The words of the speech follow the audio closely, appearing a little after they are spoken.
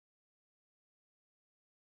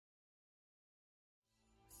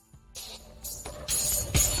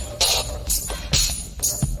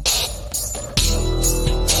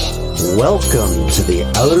Welcome to the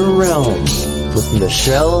Outer Realm with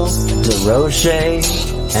Michelle DeRoche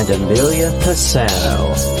and Amelia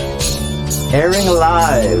Pisano. Airing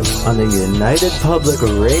live on the United Public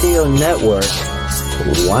Radio Network,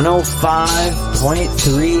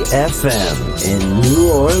 105.3 FM in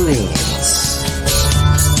New Orleans.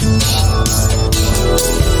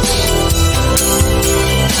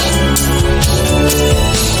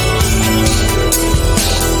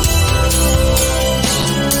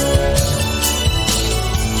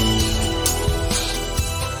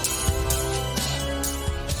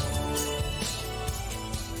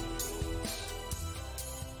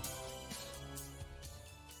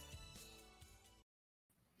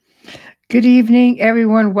 Good evening,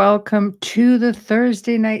 everyone. Welcome to the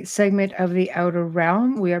Thursday night segment of The Outer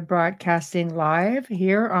Realm. We are broadcasting live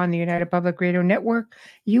here on the United Public Radio Network,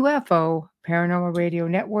 UFO Paranormal Radio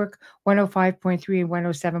Network, 105.3 and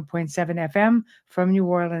 107.7 FM from New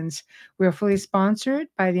Orleans. We are fully sponsored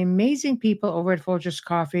by the amazing people over at Folgers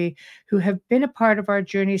Coffee who have been a part of our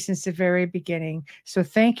journey since the very beginning. So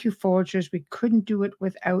thank you, Folgers. We couldn't do it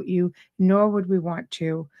without you, nor would we want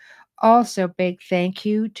to. Also, big thank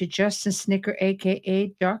you to Justin Snicker, a.k.a.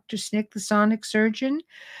 Dr. Snick, the Sonic Surgeon,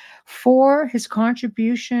 for his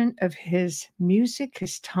contribution of his music,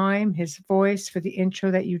 his time, his voice for the intro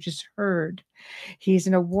that you just heard. He's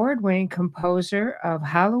an award-winning composer of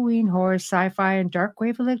Halloween, horror, sci-fi, and dark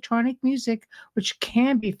wave electronic music, which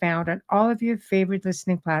can be found on all of your favorite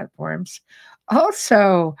listening platforms.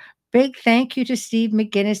 Also, big thank you to Steve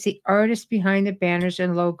McGinnis, the artist behind the banners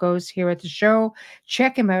and logos here at the show.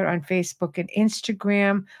 Check him out on Facebook and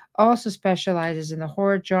Instagram. Also specializes in the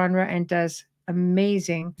horror genre and does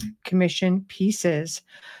amazing commission pieces.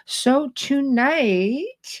 So tonight,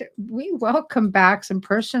 we welcome back some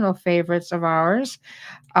personal favorites of ours,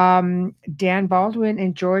 Dan Baldwin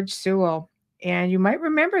and George Sewell. And you might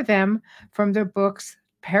remember them from their books,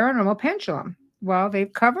 Paranormal Pendulum. Well,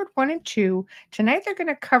 they've covered 1 and 2. Tonight they're going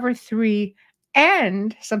to cover 3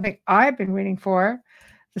 and something I've been waiting for,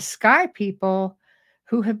 the Sky People,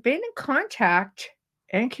 who have been in contact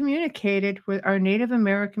and communicated with our Native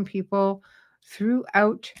American people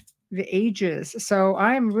throughout the ages. So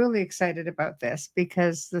I'm really excited about this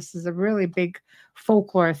because this is a really big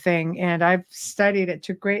folklore thing and I've studied it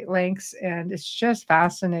to great lengths and it's just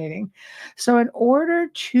fascinating. So in order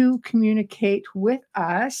to communicate with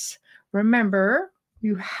us, remember,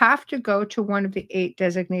 you have to go to one of the 8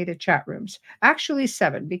 designated chat rooms. Actually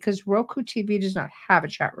 7, because Roku TV does not have a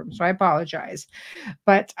chat room, so I apologize.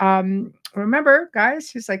 But remember,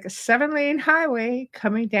 guys, it's like a 7-lane highway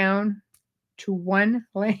coming down to 1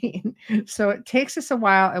 lane. So it takes us a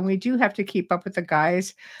while, and we do have to keep up with the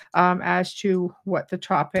guys as to what the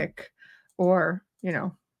topic or,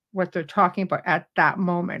 what they're talking about at that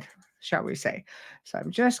moment, shall we say. So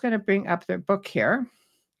I'm just going to bring up their book here.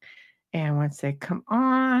 And once they come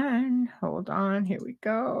on, hold on, here we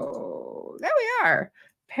go. There we are.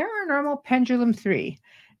 Paranormal Pendulum 3.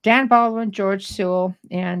 Dan Baldwin, George Sewell.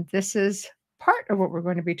 And this is part of what we're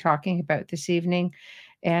going to be talking about this evening.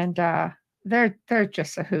 And they're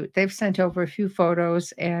just a hoot. They've sent over a few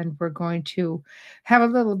photos, and we're going to have a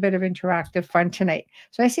little bit of interactive fun tonight.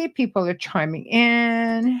 So I see people are chiming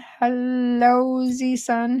in. Hello,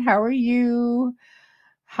 Z-Sun. How are you?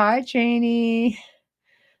 Hi, Janie.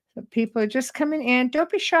 The people are just coming in. Don't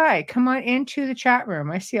be shy. Come on into the chat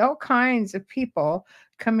room. I see all kinds of people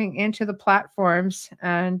coming into the platforms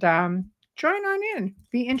and join on in.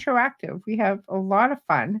 Be interactive. We have a lot of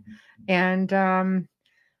fun. And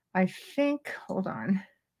I think, hold on.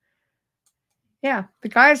 Yeah, the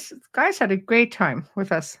guys had a great time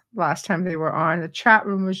with us last time they were on. The chat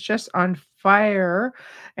room was just on fire.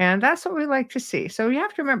 And that's what we like to see. So you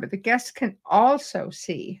have to remember, the guests can also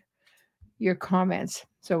see your comments.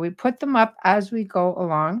 So we put them up as we go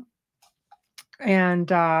along and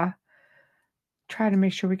try to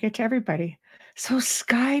make sure we get to everybody. So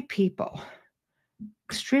Sky People,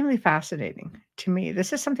 extremely fascinating to me.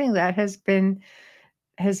 This is something that has been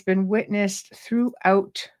witnessed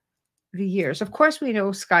throughout the years. Of course, we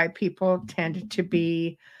know Sky People tend to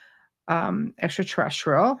be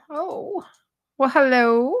extraterrestrial. Oh, well,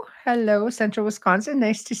 hello, Central Wisconsin.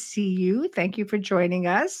 Nice to see you. Thank you for joining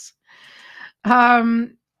us.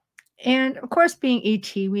 And of course, being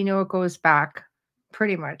ET, we know it goes back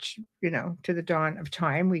pretty much, to the dawn of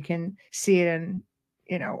time. We can see it in,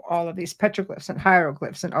 all of these petroglyphs and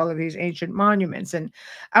hieroglyphs and all of these ancient monuments and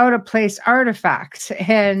out of place artifacts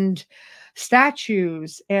and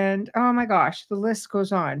statues. And oh my gosh, the list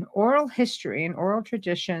goes on. Oral history and oral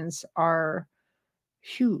traditions are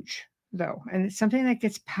huge though, and it's something that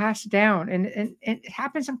gets passed down, and it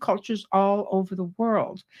happens in cultures all over the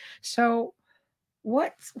world. So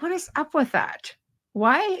what is up with that?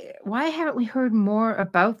 Why haven't we heard more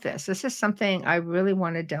about this? This is something I really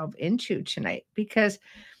want to delve into tonight, because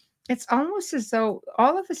it's almost as though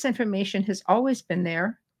all of this information has always been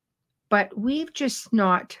there, but we've just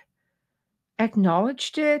not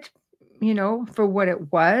acknowledged it, for what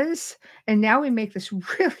it was. And now we make this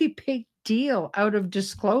really big deal out of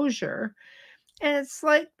disclosure. And it's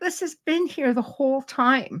like, this has been here the whole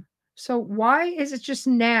time. So why is it just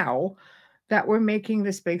now that we're making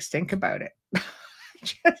this big stink about it?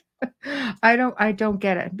 Just- I don't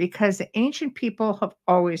get it, because the ancient people have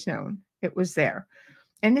always known it was there.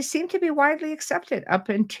 And it seemed to be widely accepted up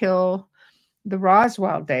until the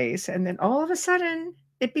Roswell days. And then all of a sudden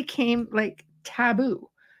it became like taboo.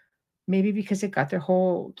 Maybe because it got their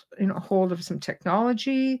hold of some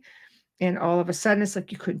technology, and all of a sudden it's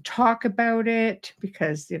like you couldn't talk about it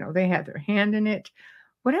because they had their hand in it.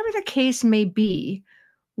 Whatever the case may be,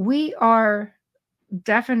 we are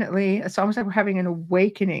definitely, it's almost like we're having an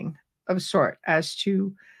awakening of sort as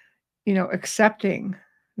to accepting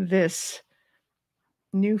this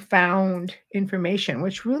newfound information,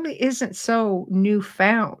 which really isn't so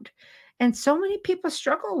newfound. And so many people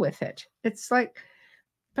struggle with it. It's like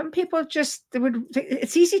some people just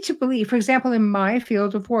it's easy to believe. For example, in my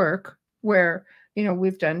field of work, where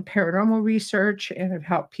we've done paranormal research and have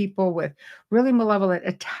helped people with really malevolent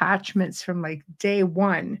attachments from like day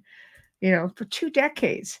one, for 2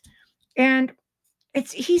 decades. And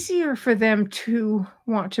it's easier for them to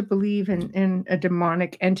want to believe in a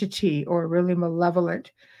demonic entity or a really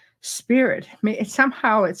malevolent spirit. I mean,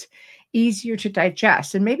 somehow it's easier to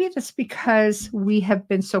digest. And maybe that's because we have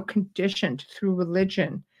been so conditioned through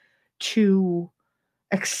religion to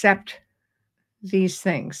accept these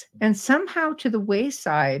things. And somehow, to the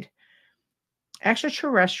wayside,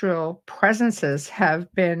 extraterrestrial presences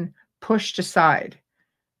have been pushed aside.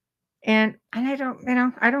 And I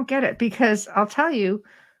don't get it, because I'll tell you,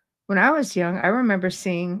 when I was young, I remember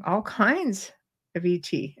seeing all kinds of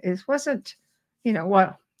ET. It wasn't,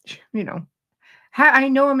 well, you know, I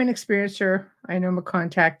know I'm an experiencer, I know I'm a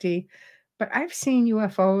contactee, but I've seen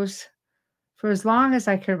UFOs for as long as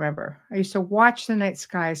I can remember. I used to watch the night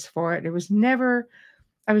skies for it. I was never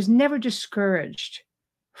discouraged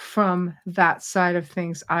from that side of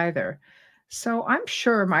things either. So I'm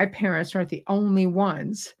sure my parents aren't the only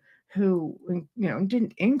ones who,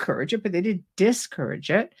 didn't encourage it, but they did discourage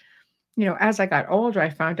it. As I got older, I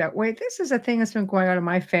found out, wait, this is a thing that's been going on in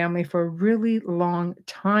my family for a really long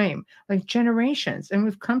time, like generations. And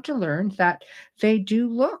we've come to learn that they do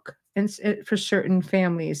look for certain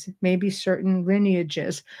families, maybe certain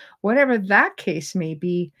lineages, whatever that case may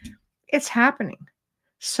be, it's happening.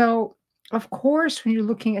 So, of course, when you're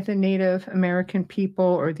looking at the Native American people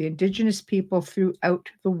or the indigenous people throughout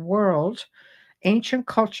the world, ancient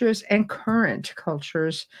cultures and current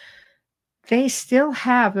cultures, they still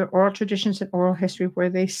have their oral traditions and oral history where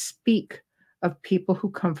they speak of people who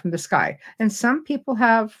come from the sky. And some people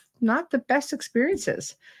have not the best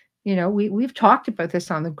experiences. We've talked about this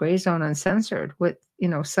on the Gray Zone Uncensored, with,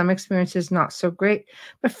 some experiences not so great.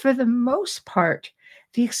 But for the most part,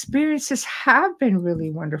 the experiences have been really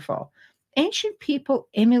wonderful. Ancient people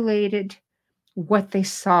emulated what they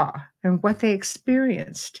saw and what they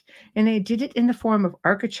experienced, and they did it in the form of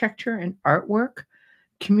architecture and artwork,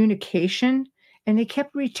 communication, and they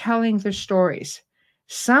kept retelling their stories.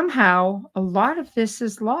 Somehow, a lot of this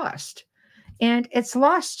is lost, and it's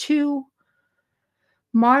lost to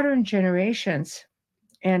modern generations.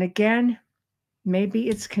 And again, maybe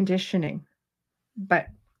it's conditioning, but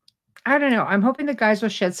I don't know. I'm hoping the guys will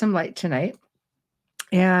shed some light tonight,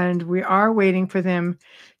 and we are waiting for them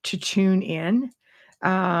to tune in.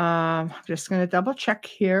 I'm just going to double check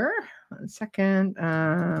here. 1 second.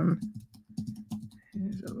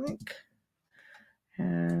 Here's a link.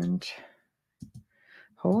 And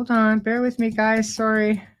hold on, bear with me, guys.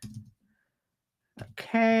 Sorry.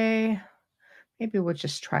 Okay, maybe we'll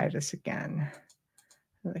just try this again.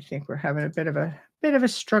 I think we're having a bit of a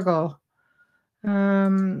struggle.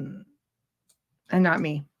 And not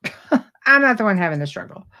me. I'm not the one having the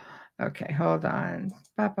struggle. Okay, hold on.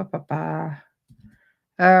 Ba, ba, ba, ba.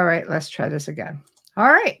 All right, let's try this again.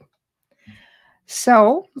 All right.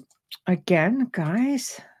 So, again,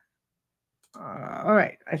 guys. All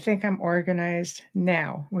right, I think I'm organized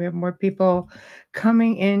now. We have more people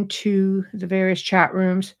coming into the various chat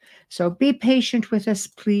rooms. So be patient with us,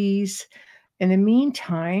 please. In the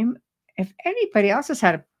meantime, if anybody else has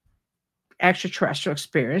had an extraterrestrial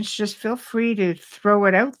experience, just feel free to throw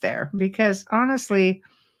it out there, because honestly,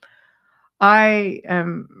 I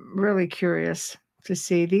am really curious to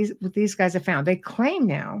see what these guys have found. They claim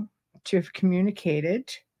now to have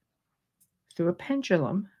communicated through a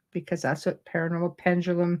pendulum, because that's what paranormal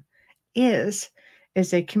pendulum is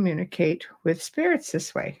they communicate with spirits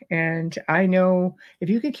this way. And I know if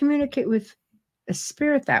you can communicate with a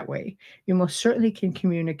spirit that way, you most certainly can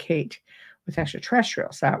communicate with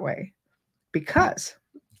extraterrestrials that way, because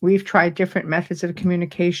we've tried different methods of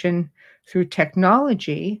communication through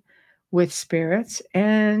technology with spirits,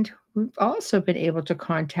 and we've also been able to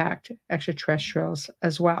contact extraterrestrials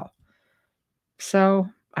as well. So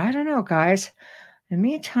I don't know, guys. In the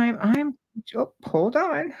meantime, hold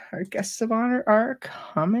on. Our guests of honor are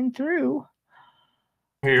coming through.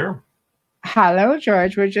 Here. Hello,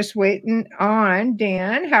 George. We're just waiting on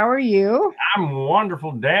Dan. How are you? I'm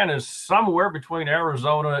wonderful. Dan is somewhere between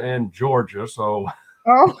Arizona and Georgia, so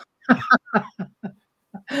Oh,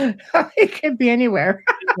 it could be anywhere.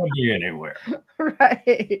 it could be anywhere.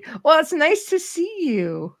 Right. Well, it's nice to see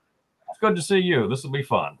you. It's good to see you. This will be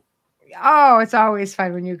fun. Oh, it's always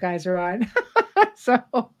fun when you guys are on. So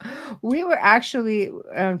we were actually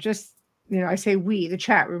just, I say we, the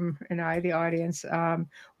chat room and I, the audience,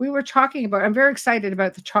 we were talking about, I'm very excited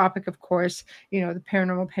about the topic, of course, the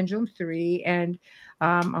Paranormal Pendulum 3. And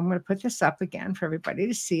I'm going to put this up again for everybody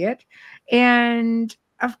to see it. And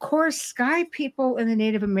of course, Sky people and the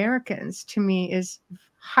Native Americans to me is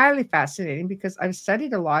highly fascinating, because I've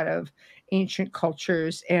studied a lot of ancient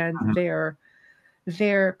cultures and their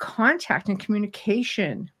contact and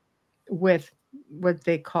communication with what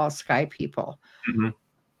they call Sky people. Mm-hmm.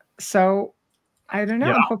 So I don't know.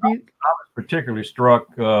 Yeah, I'm hoping I was particularly struck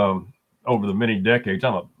over the many decades.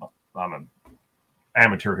 I'm an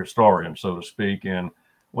amateur historian, so to speak, and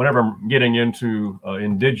whenever I'm getting into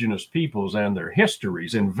indigenous peoples and their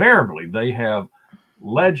histories, invariably they have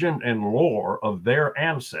legend and lore of their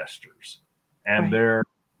ancestors and their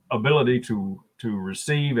ability to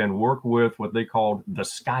receive and work with what they called the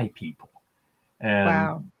Sky people.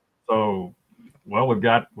 And so, well, we've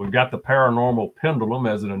got the paranormal pendulum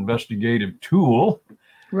as an investigative tool.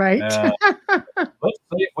 Right. Let's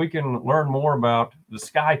see if we can learn more about the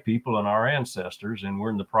Sky people and our ancestors, and we're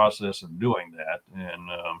in the process of doing that. And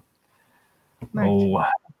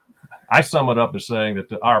I sum it up as saying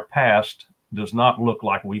that our past does not look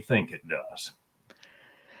like we think it does.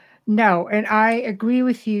 No, and I agree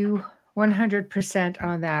with you 100%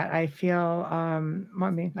 on that. I feel,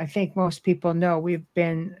 I think most people know we've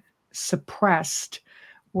been suppressed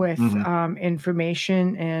with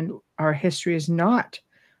information, and our history is not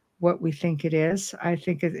what we think it is. I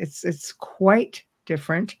think it's quite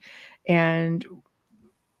different. And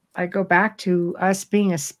I go back to us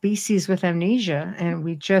being a species with amnesia, and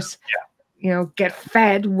we just get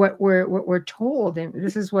fed what we're told, and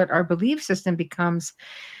this is what our belief system becomes.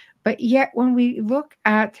 But yet when we look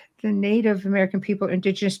at the Native American people,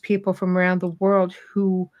 indigenous people from around the world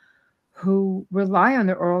who rely on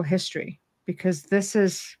their oral history, because this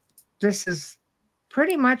is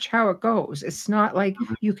pretty much how it goes. It's not like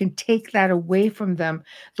you can take that away from them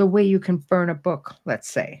the way you can burn a book, let's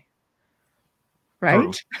say.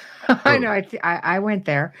 Right? True. I know. I went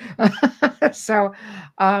there. So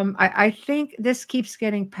I think this keeps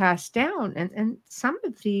getting passed down, and some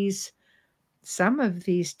of these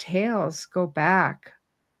tales go back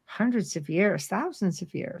hundreds of years, thousands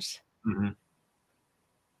of years.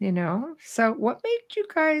 So what made you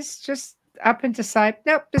guys just up and decide,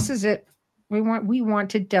 nope, this is it? We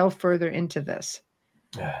want to delve further into this.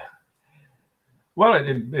 Well,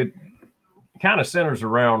 it kind of centers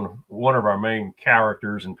around one of our main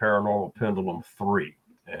characters in Paranormal Pendulum 3.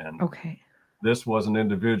 And this was an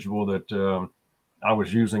individual that I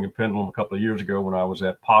was using a pendulum a couple of years ago when I was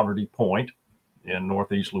at Poverty Point in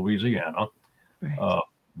Northeast Louisiana. Right.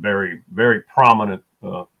 Very, very prominent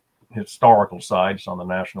historical sites on the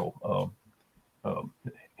national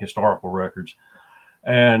historical records.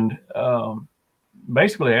 And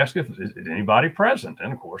basically asked if is anybody present.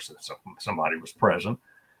 And of course, somebody was present.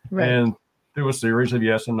 Right. And through a series of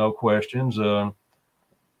yes and no questions,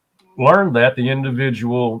 learned that the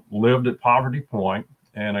individual lived at Poverty Point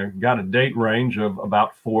and got a date range of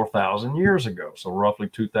about 4,000 years ago, so roughly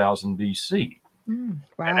 2000 BC. Wow.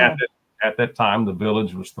 And at that time, the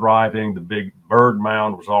village was thriving. The big bird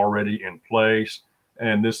mound was already in place.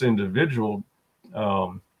 And this individual,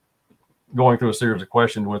 going through a series of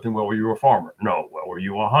questions with him, well, were you a farmer? No. Well, were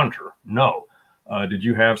you a hunter? No. Did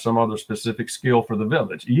you have some other specific skill for the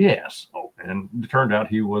village? Yes. Oh, and it turned out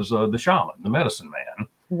he was the shaman, the medicine man.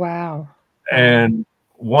 Wow. And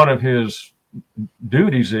one of his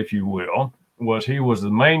duties, if you will, was he was the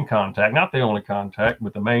main contact, not the only contact,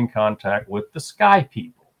 but the main contact with the Sky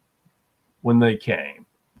people. when they came.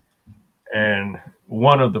 And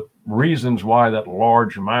one of the reasons why that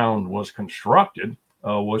large mound was constructed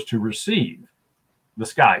was to receive the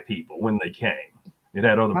sky people when they came. It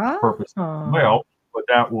had other purposes as well, but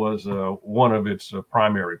that was one of its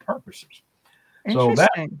primary purposes. So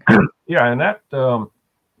that, yeah, and that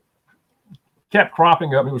kept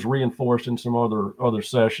cropping up. It was reinforced in some other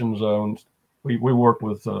sessions. We worked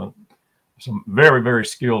with some very, very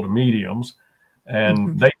skilled mediums,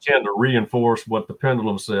 and they tend to reinforce what the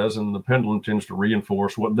pendulum says, and the pendulum tends to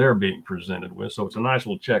reinforce what they're being presented with. So it's a nice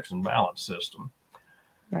little checks and balance system.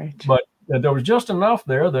 Right. But there was just enough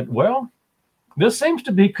there that, well, this seems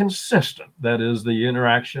to be consistent. That is the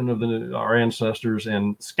interaction of our ancestors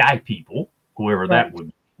and sky people, whoever that would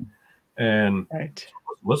be. And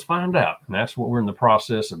let's find out. And that's what we're in the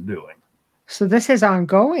process of doing. So this is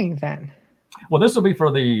ongoing then? Well, this will be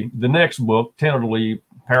for the next book, tentatively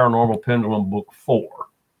Paranormal Pendulum Book 4.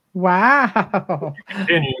 Wow. It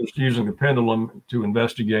continues using the pendulum to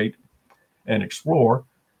investigate and explore.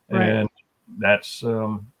 And that's,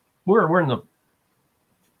 we're in the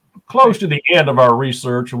close to the end of our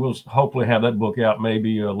research. We'll hopefully have that book out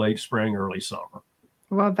maybe late spring, early summer.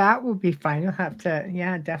 Well, that will be fine. You'll have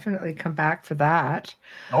to, definitely come back for that.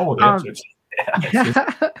 Oh,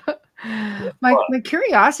 my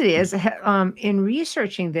curiosity is, in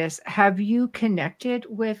researching this, have you connected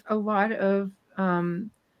with a lot of, the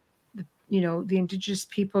indigenous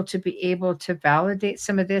people to be able to validate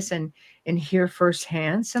some of this and hear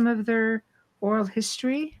firsthand some of their oral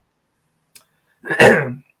history?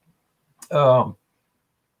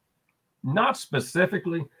 Not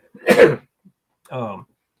specifically.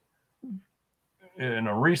 In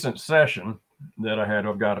a recent session that I had,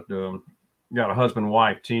 I've got a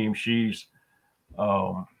husband-wife team. She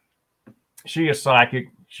is psychic.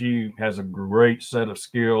 She has a great set of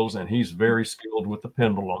skills, and he's very skilled with the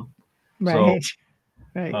pendulum. Right.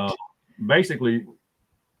 So, basically,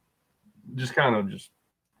 just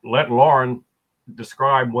let Lauren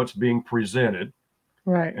describe what's being presented.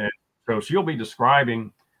 Right. And so she'll be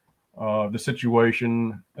describing the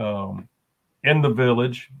situation in the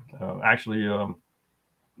village. Actually,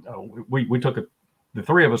 the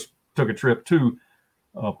three of us took a trip to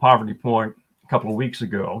Poverty Point a couple of weeks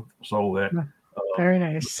ago. So that very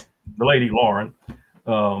nice. The lady Lauren,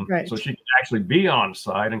 so she could actually be on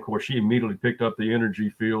site. And of course, she immediately picked up the energy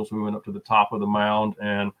fields. We went up to the top of the mound,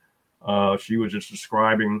 and she was just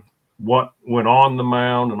describing what went on the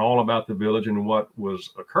mound and all about the village. And what was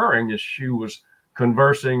occurring is she was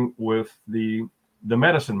conversing with the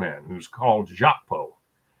medicine man, who's called Jacques Po.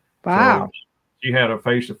 Wow. So she had a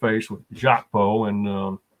face-to-face with Jacques Po,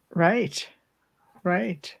 and right.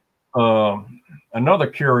 Another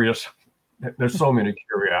curious. There's so many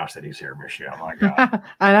curiosities here, Michelle. My God.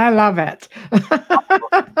 And I love it.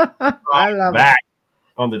 I love it.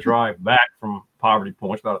 On the drive back from Poverty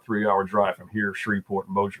Point, it's about a 3-hour drive from here, Shreveport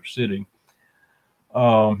and Bossier City.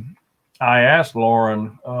 I asked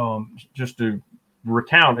Lauren just to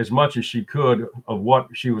recount as much as she could of what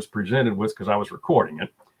she was presented with, because I was recording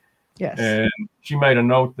it. Yes. And she made a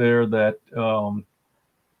note there that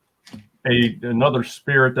another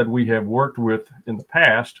spirit that we have worked with in the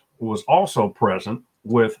past was also present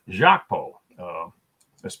with Jacques Po,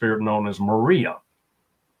 a spirit known as Maria.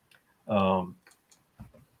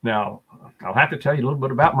 Now, I'll have to tell you a little bit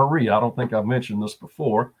about Maria. I don't think I've mentioned this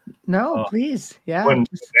before. No, please. Yeah. When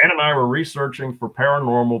Dan and I were researching for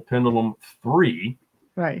Paranormal Pendulum 3,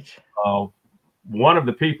 right. One of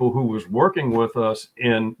the people who was working with us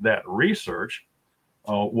in that research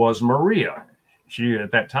was Maria. She,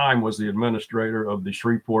 at that time, was the administrator of the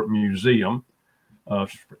Shreveport Museum,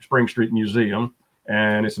 Spring Street Museum.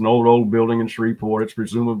 And it's an old building in Shreveport. It's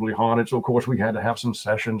presumably haunted. So, of course, we had to have some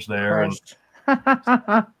sessions there. And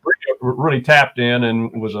really tapped in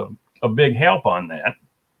and was a big help on that.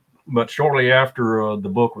 But shortly after the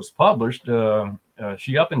book was published,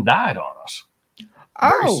 she up and died on us.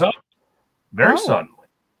 Very suddenly.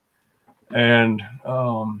 And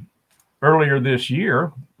earlier this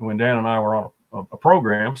year, when Dan and I were on a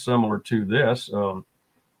program similar to this, I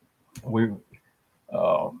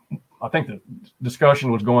think the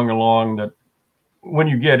discussion was going along that when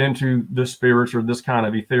you get into the spirits or this kind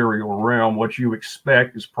of ethereal realm, what you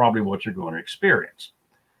expect is probably what you're going to experience.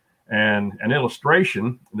 And an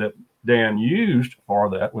illustration that Dan used for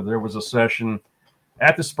that, there was a session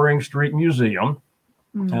at the Spring Street Museum,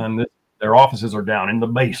 and their offices are down in the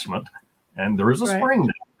basement, and there is a spring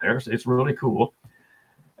down there. So it's really cool.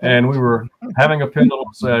 And we were having a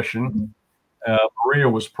pendulum session. Maria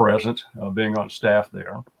was present, being on staff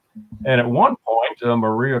there. And at one point,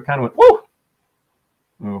 Maria kind of went, "Whoa!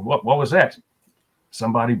 What was that?"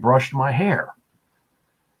 somebody brushed my hair.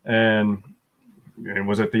 And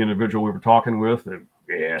was it the individual we were talking with?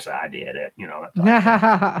 Yes, I did it.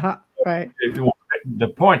 Right. The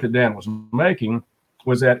point that Dan was making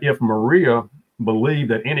was that if Maria believed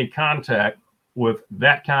that any contact with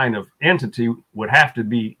that kind of entity would have to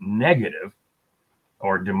be negative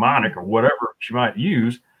or demonic or whatever she might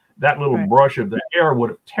use, that little brush of the hair would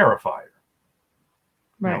have terrified her.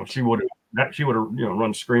 Right. She would have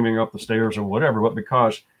run screaming up the stairs or whatever. But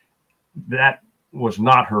because that was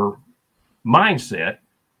not her mindset,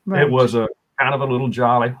 it was a kind of a little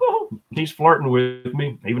jolly. Oh, he's flirting with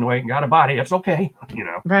me, even though he ain't got a body. That's okay,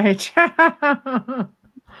 Right.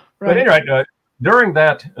 But anyway, during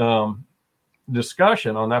that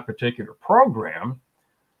discussion on that particular program,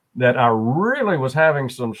 that I really was having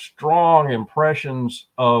some strong impressions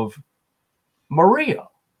of Maria.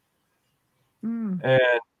 And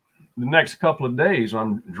the next couple of days,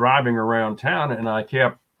 I'm driving around town, and I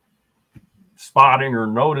kept spotting or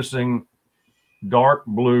noticing dark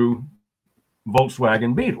blue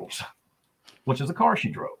Volkswagen Beetles, which is the car she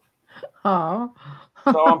drove. Oh.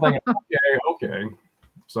 So I'm thinking, okay.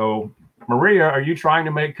 So, Maria, are you trying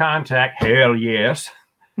to make contact? Hell yes.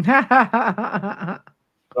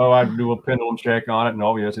 So I do a pendulum check on it,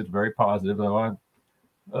 and yes, it's very positive. So I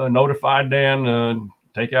notified Dan,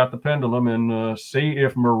 take out the pendulum and see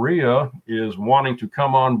if Maria is wanting to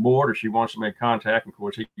come on board or she wants to make contact. Of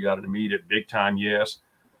course, he got an immediate big time yes.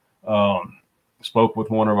 Spoke with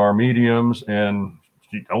one of our mediums, and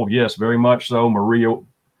yes, very much so. Maria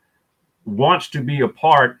wants to be a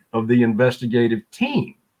part of the investigative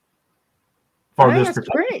team for this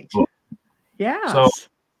particular book. Yeah.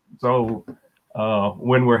 So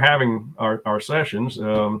when we're having our sessions,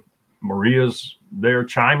 Maria's there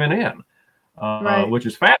chiming in, which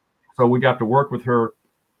is fabulous. So we got to work with her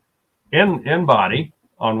in body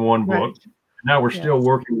on one book. Now we're still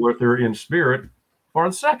working with her in spirit for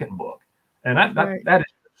the second book. And that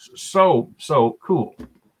is so cool.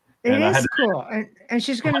 It is cool. And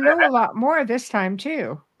she's going to know a lot more this time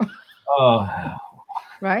too.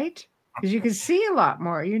 Right? Because you can see a lot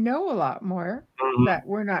more. You know a lot more that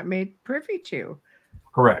we're not made privy to.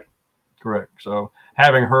 Correct. So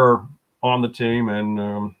having her on the team,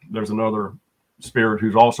 and there's another spirit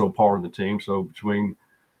who's also part of the team. So between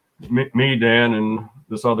me, Dan, and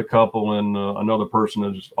this other couple, and another person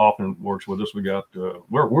that often works with us, we got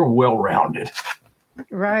we're well-rounded.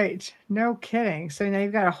 Right. No kidding. So now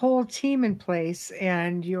you've got a whole team in place,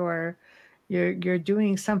 and you're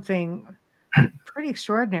doing something pretty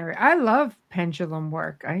extraordinary. I love pendulum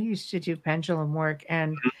work. I used to do pendulum work,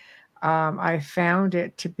 and I found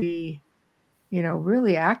it to be,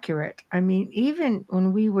 really accurate. I mean, even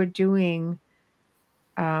when we were doing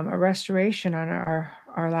a restoration on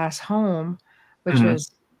our last home, which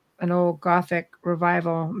was an old Gothic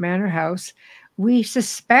revival manor house, we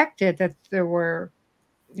suspected that there were,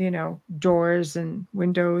 doors and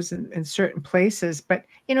windows in certain places. But,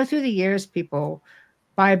 through the years, people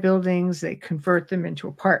buy buildings, they convert them into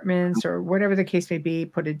apartments or whatever the case may be,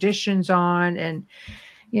 put additions on. And,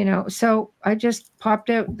 so I just popped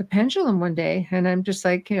out the pendulum one day, and I'm just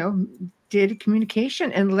like, did a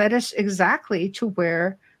communication and led us exactly to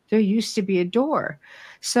where there used to be a door.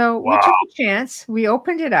 So we took a chance, we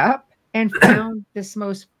opened it up and found this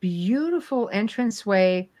most beautiful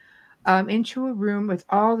entranceway into a room with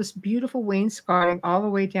all this beautiful wainscoting all the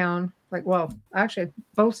way down, actually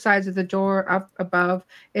both sides of the door, up above.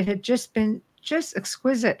 It had just been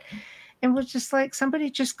exquisite, and was just like somebody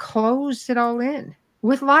just closed it all in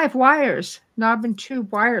with live wires, knob and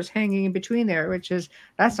tube wires hanging in between there,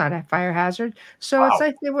 that's not a fire hazard. So it's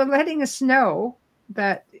like they were letting us know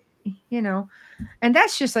that, and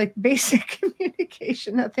that's just like basic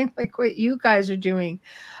communication, nothing like what you guys are doing.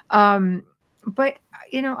 But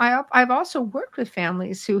I've also worked with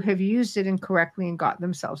families who have used it incorrectly and got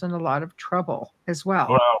themselves in a lot of trouble as well.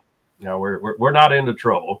 Well, no, we're not into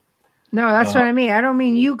trouble. No, that's what I mean. I don't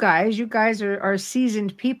mean you guys. You guys are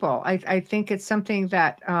seasoned people. I think it's something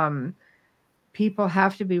that people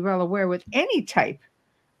have to be well aware with any type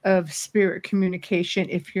of spirit communication.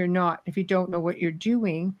 If you don't know what you're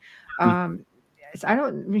doing, I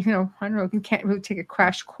don't know. You can't really take a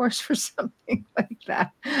crash course for something like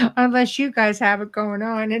that unless you guys have it going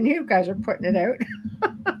on and you guys are putting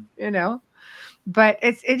it out, But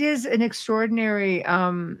it is an extraordinary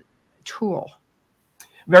tool.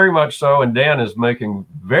 Very much so, and Dan is making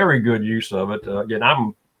very good use of it. Again,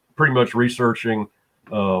 I'm pretty much researching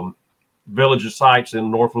village sites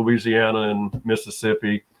in North Louisiana and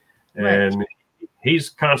Mississippi, and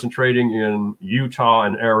he's concentrating in Utah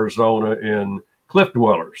and Arizona in cliff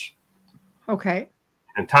dwellers. Okay.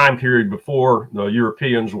 time period before the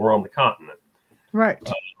Europeans were on the continent. Right.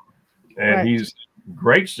 And he's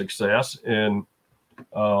great success in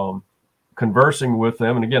conversing with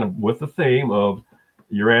them. And again, with the theme of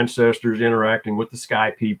your ancestors interacting with the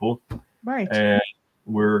sky people. Right. And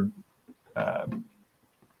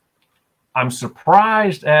I'm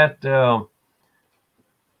surprised at the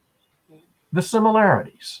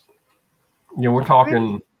similarities. We're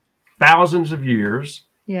talking thousands of years.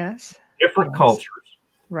 Yes. Different cultures.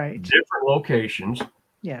 Right. Different locations.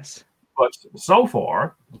 Yes. But so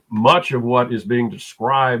far, much of what is being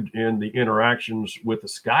described in the interactions with the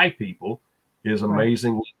sky people is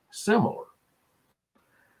amazingly similar.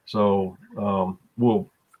 So we'll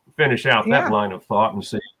finish out that line of thought and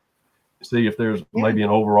see if there's maybe an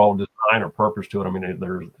overall design or purpose to it. I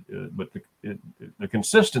mean, but the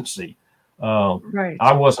consistency.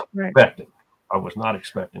 I wasn't expecting. I was not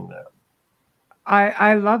expecting that.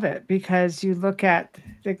 I love it because you look at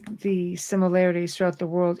the similarities throughout the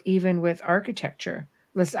world, even with architecture.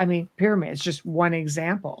 Pyramids, just one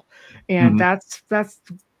example, and that's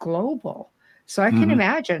global. So I can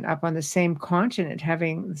imagine up on the same continent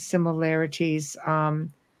having similarities.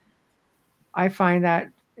 I find that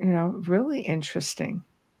really interesting.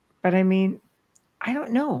 But I mean, I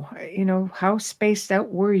don't know. How spaced out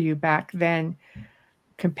were you back then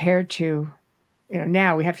compared to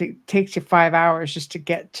now we have to take you 5 hours just to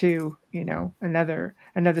get to, another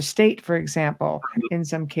state, for example, in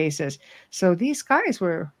some cases. So these guys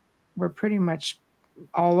were pretty much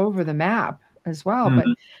all over the map as well. But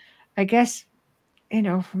I guess,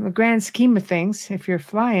 from the grand scheme of things, if you're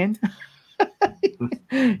flying,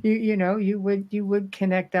 you would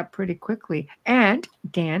connect up pretty quickly. And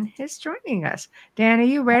Dan is joining us. Dan, are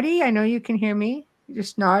you ready? I know you can hear me.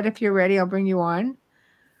 Just nod if you're ready. I'll bring you on.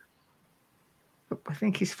 I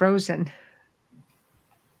think he's frozen.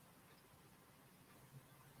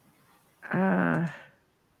 Okay,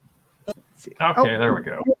 there we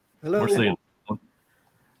go. Hello. We're seeing.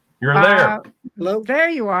 You're there. Hello. There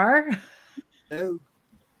you are. Hello.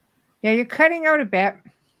 Yeah, you're cutting out a bit.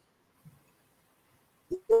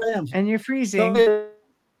 And you're freezing.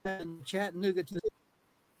 Chattanooga.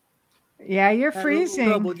 Yeah, you're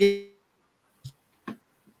freezing.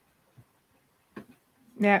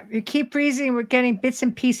 Yeah, you keep freezing. We're getting bits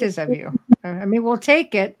and pieces of you. I mean, we'll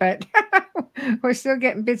take it, but we're still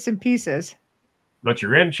getting bits and pieces. But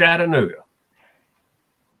you're in Chattanooga.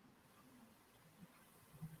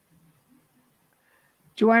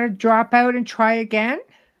 Do you want to drop out and try again?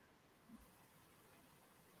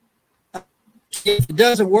 If it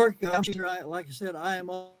doesn't work, I'm sure, like I said, I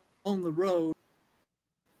am on the road.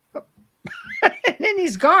 And then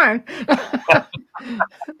he's gone.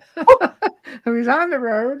 He's on the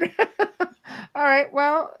road. All right.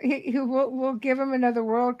 Well, we'll give him another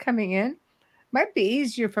world coming in. Might be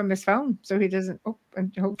easier from his phone, so he doesn't. Oh,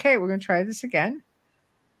 okay. We're gonna try this again.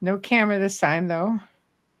 No camera this time, though.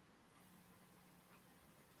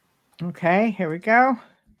 Okay. Here we go.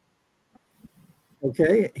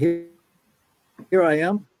 Okay. Here I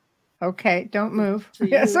am. Okay. Don't move.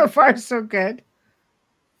 Yeah. So far, so good.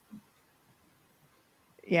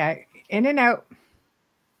 Yeah. In and out.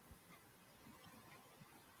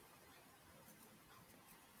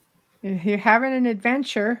 You're having an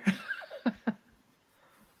adventure.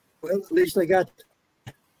 Well, at least I got.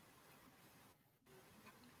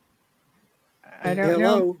 I don't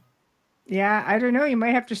know. Yeah, I don't know. You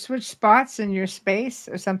might have to switch spots in your space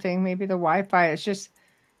or something. Maybe the Wi-Fi is just,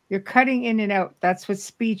 you're cutting in and out. That's with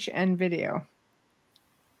speech and video.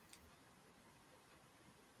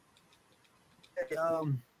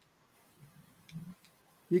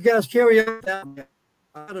 You guys carry on.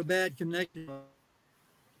 Not a bad connection.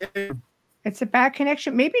 It's a bad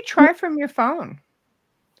connection. Maybe try from your phone.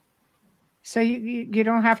 So you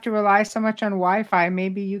don't have to rely so much on Wi-Fi.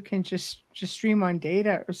 Maybe you can just stream on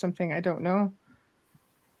data or something. I don't know.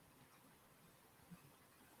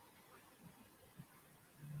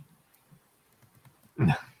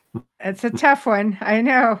 It's a tough one. I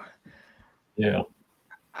know. Yeah.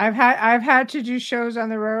 I've had to do shows on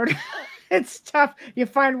the road. It's tough. You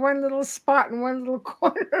find one little spot in one little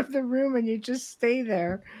corner of the room and you just stay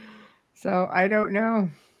there. So I don't know.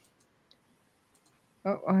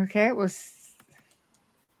 Oh, okay. It was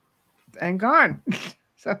and gone.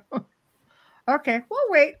 So, okay. We'll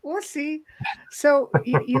wait. We'll see. So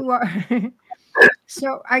you are.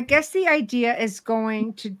 So I guess the idea is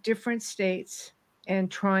going to different states and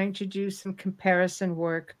trying to do some comparison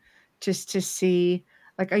work just to see,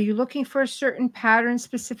 like, are you looking for a certain pattern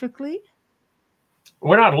specifically?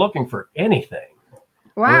 We're not looking for anything.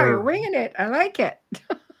 Wow, you're winging it. I like it. Wait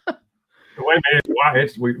a minute.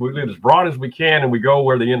 we live as broad as we can, and we go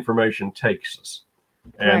where the information takes us.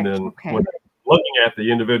 And then when looking at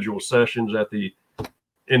the individual sessions at the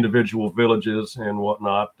individual villages and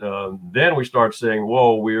whatnot, then we start saying,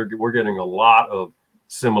 whoa, we're getting a lot of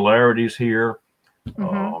similarities here.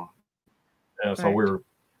 And so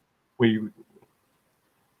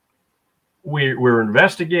we're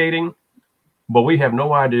investigating, but we have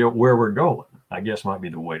no idea where we're going, I guess might be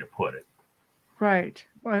the way to put it. Right.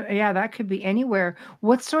 Well, yeah, that could be anywhere.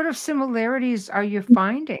 What sort of similarities are you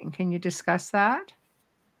finding? Can you discuss that?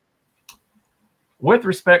 With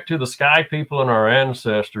respect to the sky people and our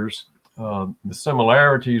ancestors, the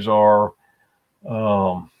similarities are,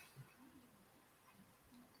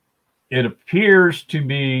 it appears to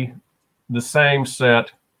be the same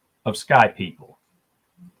set of sky people.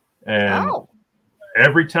 And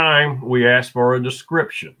every time we ask for a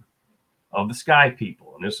description of the sky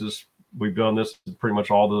people, and we've done this in pretty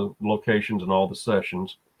much all the locations and all the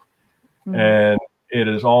sessions, and it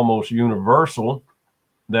is almost universal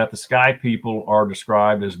that the sky people are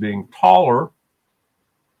described as being taller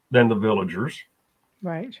than the villagers,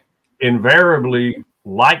 right? Invariably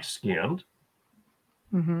light-skinned,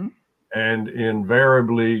 and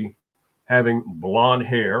invariably having blonde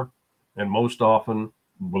hair, and most often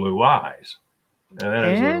blue eyes. And that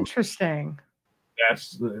interesting.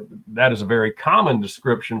 That is a very common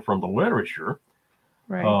description from the literature.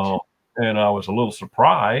 Right. And I was a little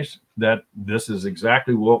surprised that this is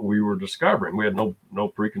exactly what we were discovering. We had no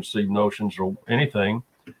preconceived notions or anything,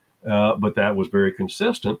 but that was very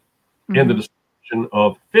consistent in the description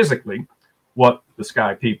of physically what the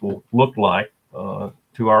sky people looked like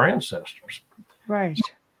to our ancestors. Right.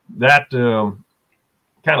 That kind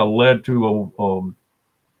of led to a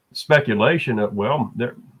speculation that, well,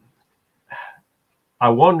 I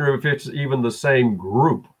wonder if it's even the same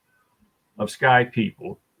group of sky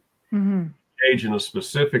people engaged in a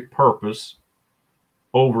specific purpose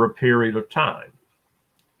over a period of time.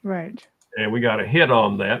 Right. And we got a hit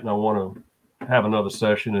on that, and I want to have another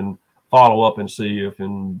session and follow up and see if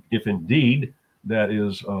indeed that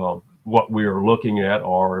is what we are looking at,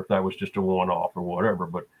 or if that was just a one-off or whatever.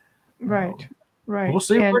 But right. We'll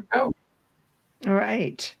see where it goes.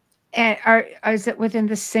 Right. And is it within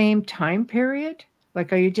the same time period?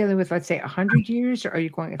 Like, are you dealing with, let's say, 100 years, or are you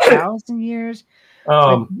going 1,000 years?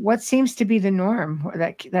 What seems to be the norm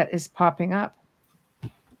that is popping up?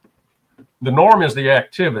 The norm is the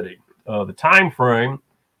activity. The time frame,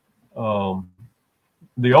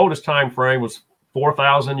 the oldest time frame was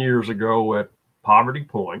 4,000 years ago at Poverty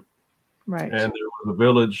Point. Right. And there was a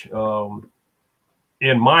village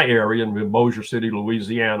in my area in Bossier City,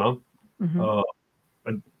 Louisiana,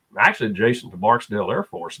 actually adjacent to Barksdale Air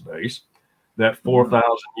Force Base, that 4,000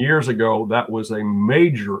 years ago, that was a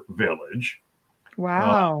major village.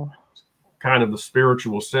 Wow. Kind of the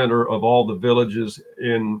spiritual center of all the villages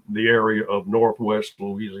in the area of Northwest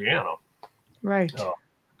Louisiana. Right.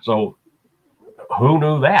 So who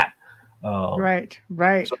knew that? Right.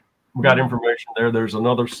 So we got information there. There's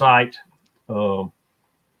another site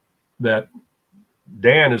that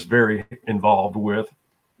Dan is very involved with.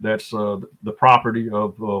 That's the property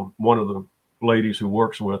of one of the ladies who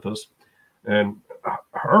works with us. And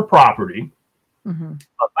her property,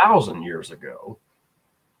 1,000 years ago,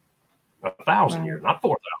 1,000 years, not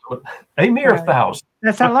 4,000, but a mere 1,000.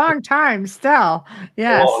 That's a long time still.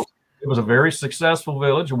 Yes. It was a very successful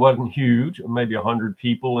village. It wasn't huge, maybe 100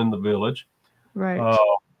 people in the village. Right.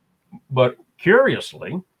 But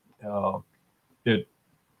curiously, it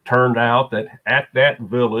turned out that at that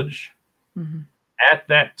village, at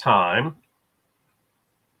that time,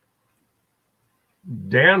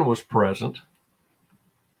 Dan was present,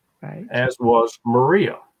 right, as was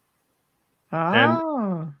Maria. And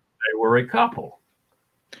Oh. they were a couple.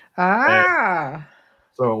 Ah. And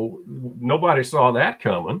so nobody saw that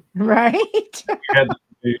coming. Right. We had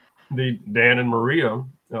the Dan and Maria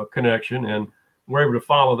connection, and we're able to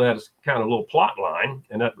follow that as kind of a little plot line,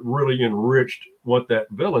 and that really enriched what that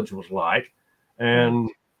village was like.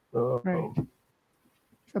 And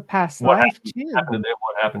the past life too. Happened to them,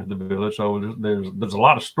 what happened to the village. So there's a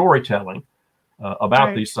lot of storytelling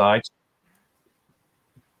about these sites.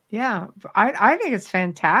 Yeah, I think it's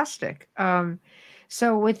fantastic.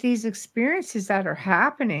 So with these experiences that are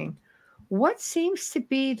happening, what seems to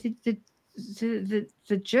be the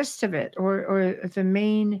gist of it, or the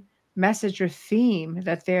main message or theme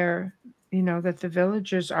that they're, that the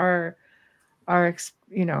villagers are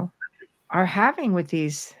having with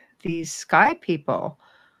these sky people?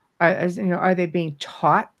 Are they being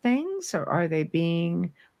taught things, or are they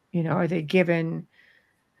being, are they given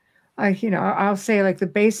I'll say like the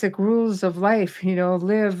basic rules of life,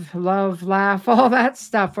 live, love, laugh, all that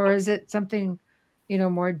stuff? Or is it something,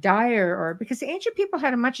 more dire? Or because the ancient people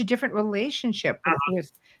had a much different relationship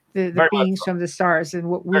with the beings so. from the stars than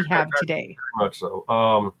what we have today. Very much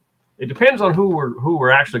so. It depends on who we're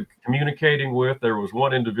actually communicating with. There was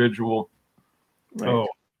one individual, Dan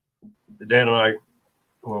and I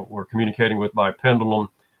were communicating with by pendulum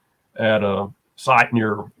at a site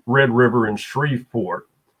near Red River in Shreveport.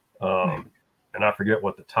 And I forget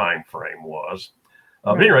what the time frame was.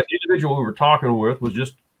 But anyway, the individual we were talking with was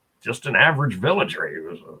just an average villager. He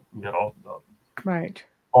was a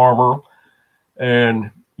farmer,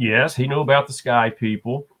 and yes, he knew about the sky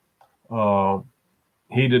people.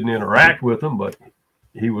 He didn't interact with them, but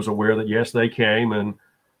he was aware that yes, they came, and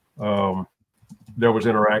there was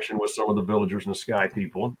interaction with some of the villagers and the sky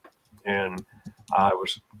people. And I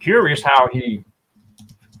was curious how he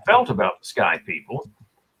felt about the sky people.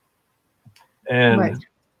 And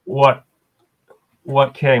what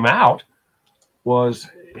came out was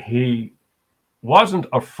he wasn't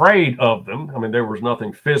afraid of them. I mean, there was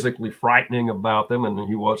nothing physically frightening about them, and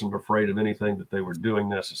he wasn't afraid of anything that they were doing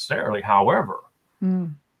necessarily. However,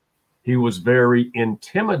 he was very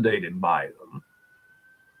intimidated by them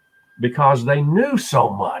because they knew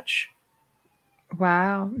so much.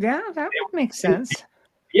 Wow. Yeah, that would make sense.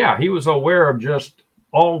 Yeah, he was aware of just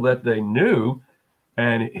all that they knew,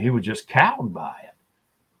 and he was just cowed by it.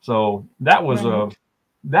 So that was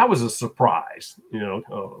a surprise,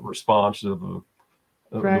 response of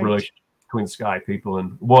the relationship between sky people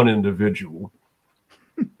and one individual.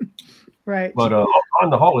 Right. But on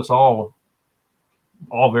the whole, it's all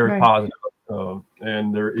very positive,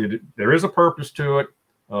 and there is a purpose to it.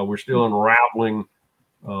 We're still unraveling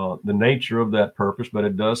the nature of that purpose, but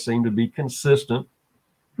it does seem to be consistent,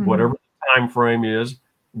 whatever the time frame is,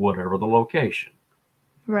 whatever the location,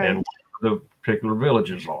 and the particular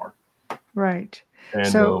villages are. Right. And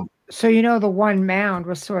so the one mound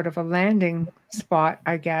was sort of a landing spot,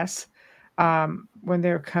 I guess, when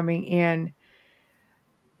they're coming in.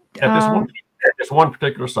 At this one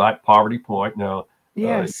particular site, Poverty Point. Now,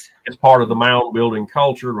 yes, it's part of the mound building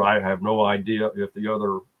culture. I have no idea if the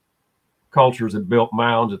other cultures that built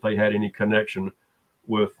mounds, if they had any connection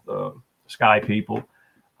with sky people.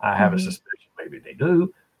 I have a suspicion maybe they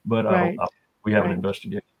do, but we haven't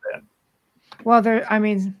investigated that. Well,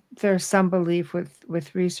 there's some belief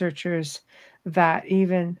with researchers that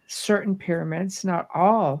even certain pyramids, not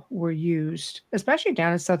all, were used, especially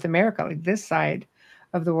down in South America, like this side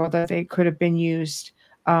of the world, that they could have been used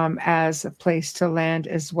as a place to land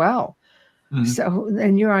as well. So,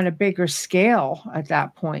 and you're on a bigger scale at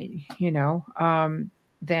that point,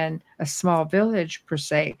 than a small village per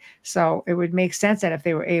se. So it would make sense that if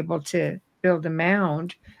they were able to build a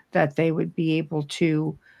mound, that they would be able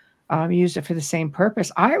to use it for the same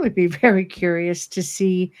purpose. I would be very curious to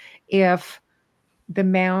see if the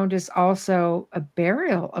mound is also a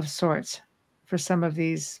burial of sorts for some of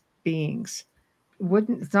these beings.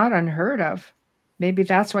 It's not unheard of. Maybe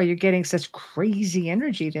that's why you're getting such crazy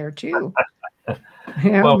energy there too.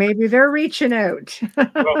 Maybe they're reaching out.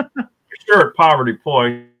 Well, sure, at Poverty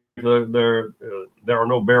Point, there are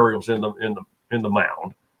no burials in the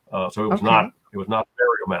mound, so it was not a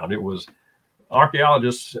burial mound. It was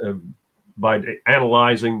archaeologists, by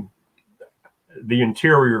analyzing the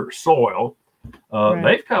interior soil,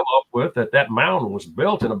 they've come up with that mound was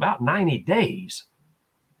built in about 90 days.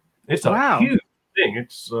 It's a huge thing.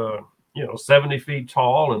 It's 70 feet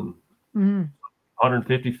tall and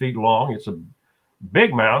 150 feet long. It's a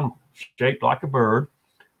big mound shaped like a bird,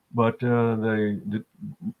 but they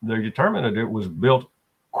determined that it was built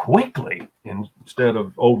quickly instead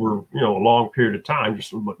of over a long period of time.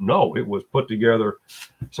 But no, it was put together.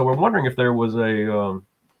 So we're wondering if there was a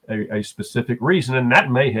specific reason, and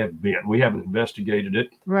that may have been. We haven't investigated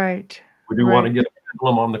it. Right. We do want to get a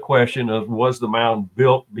pendulum on the question of, was the mound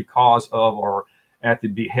built because of or at the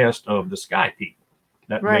behest of the sky people?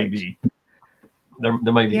 That may be.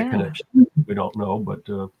 There may be a connection. We don't know, but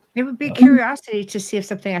it would be curiosity to see if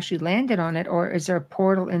something actually landed on it, or is there a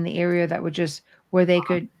portal in the area that would where they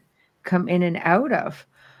could come in and out of?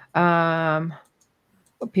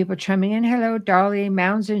 People chiming in. Hello, Dolly.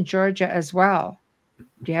 Mounds in Georgia as well.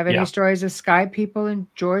 Do you have any stories of sky people in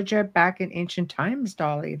Georgia back in ancient times,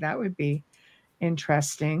 Dolly? That would be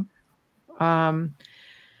interesting.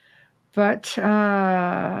 But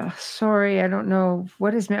sorry, I don't know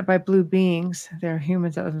what is meant by blue beings. They're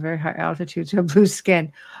humans that live in very high altitudes who have blue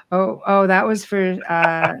skin. Oh, that was for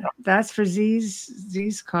that's for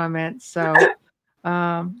Z's comment. So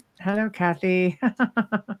hello, Kathy.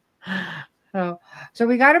 So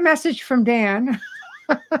we got a message from Dan.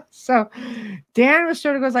 So Dan was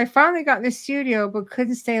sort of goes, I finally got in the studio, but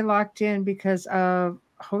couldn't stay locked in because of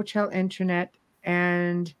hotel internet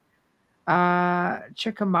and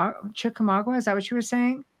Chickamauga. Is that what you were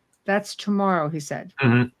saying? That's tomorrow, he said.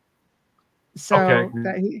 Mm-hmm. So okay,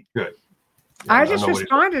 that good. Yeah, I just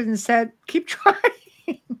responded and said, keep trying.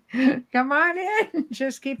 Come on in.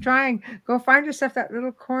 Just keep trying. Go find yourself that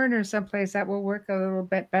little corner someplace that will work a little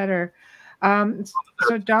bit better.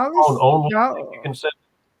 So Dolly,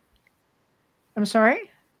 I'm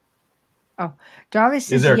sorry. Oh, Dolly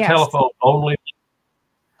says is there yes. telephone only?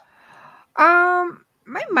 I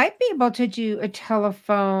might be able to do a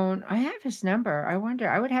telephone. I have his number. I wonder.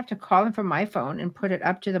 I would have to call him from my phone and put it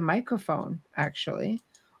up to the microphone, actually.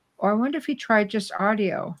 Or I wonder if he tried just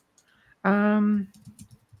audio.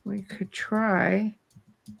 We could try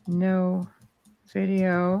no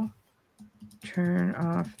video. Turn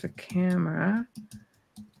off the camera.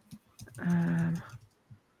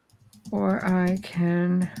 Or I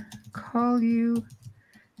can call you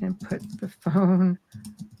and put the phone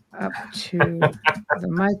up to the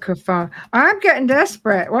microphone. I'm getting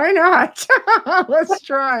desperate. Why not? Let's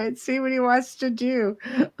try and see what he wants to do.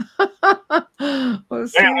 We'll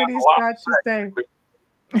see what he's got to say.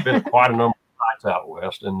 There's been quite a number of sites out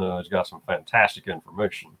west, and it's got some fantastic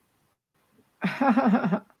information.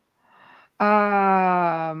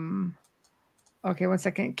 Okay, 1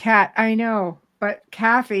 second. Kat, I know, but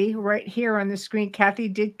Kathy, right here on the screen, Kathy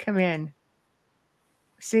did come in.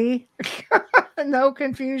 See? No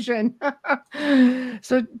confusion.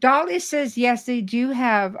 So Dolly says, yes, they do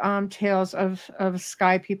have tales of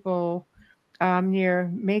sky people near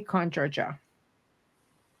Macon, Georgia.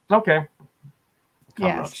 Okay. Yes.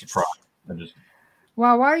 I'm not surprised.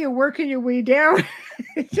 Well, while you're working your way down,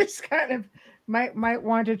 you just kind of might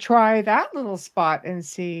want to try that little spot and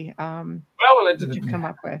see what you come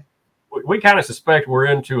up with. We kind of suspect we're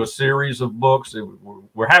into a series of books.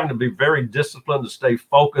 We're having to be very disciplined to stay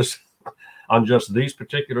focused on just these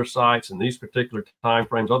particular sites and these particular time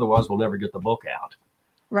frames. Otherwise, we'll never get the book out.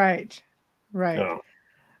 Right. Right.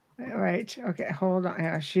 Okay, hold on.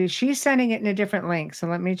 Yeah, she's sending it in a different link. So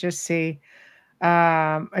let me just see.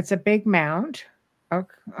 It's a big mound.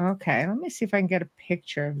 Okay, let me see if I can get a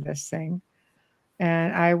picture of this thing.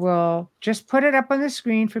 And I will just put it up on the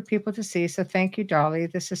screen for people to see. So thank you, Dolly.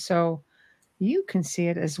 This is so you can see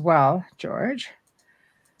it as well, George.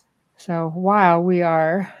 So while we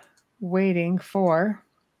are waiting for...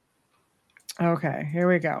 Okay, here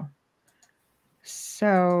we go.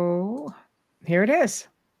 So here it is.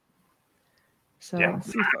 So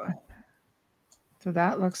let's see so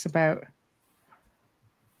that looks about...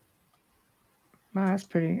 Wow, that's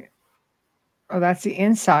pretty... Oh, that's the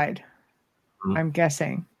inside. I'm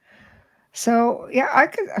guessing. So yeah, I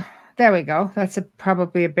could. There we go. That's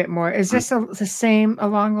probably a bit more. Is this the same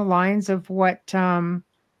along the lines of what you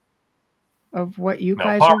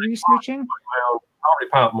guys are researching?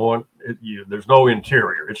 There's no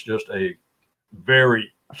interior. It's just a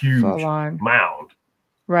very huge mound,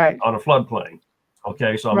 right, on a floodplain.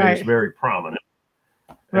 Okay, so I mean it's very prominent,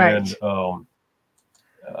 right, and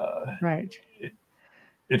right.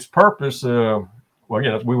 Its purpose. Well,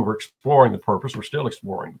 again, we were exploring the purpose. We're still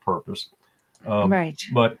exploring the purpose. Right.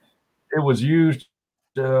 But it was used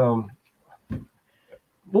weddings.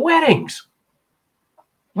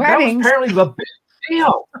 That was apparently the big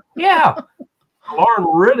deal. Yeah. Lauren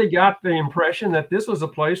really got the impression that this was a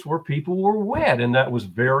place where people were wed, and that was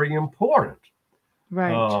very important.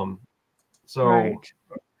 Right.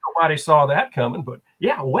 Nobody saw that coming, but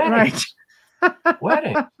yeah, weddings. Right.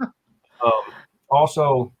 Weddings.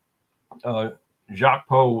 Also, Jacques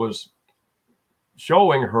Poe was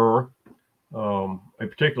showing her a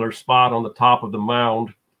particular spot on the top of the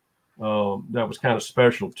mound that was kind of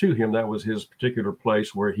special to him. That was his particular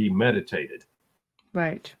place where he meditated.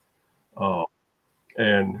 Right.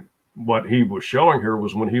 And what he was showing her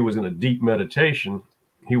was when he was in a deep meditation,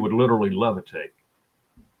 he would literally levitate.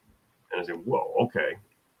 And I said, whoa, okay.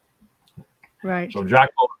 Right. So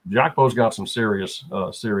Jacques Poe's got some serious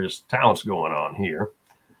talents going on here.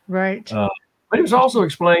 Right. But he was also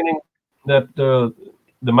explaining that the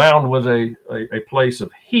mound was a place of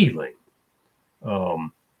healing.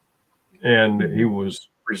 And he was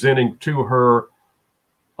presenting to her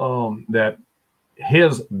that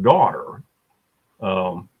his daughter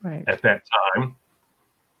at that time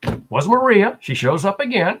was Maria. She shows up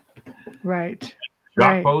again. Right.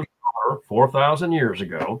 Jacques Poe's daughter 4,000 years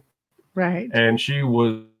ago. Right. And she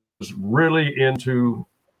was really into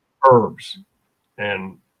herbs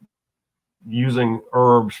and using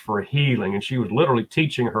herbs for healing, and she was literally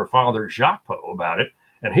teaching her father Jacques Poe about it,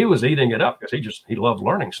 and he was eating it up because he loved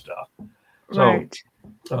learning stuff. So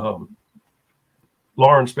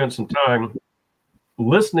Lauren spent some time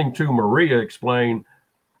listening to Maria explain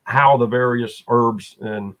how the various herbs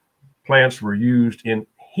and plants were used in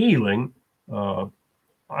healing on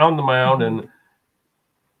the mound. And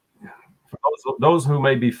for those who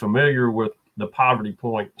may be familiar with the Poverty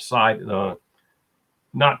Point site,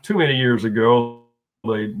 not too many years ago,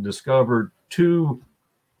 they discovered two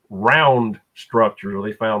round structures.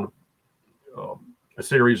 They found a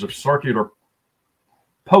series of circular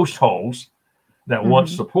post holes that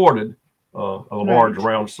once supported a large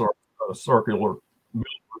round circular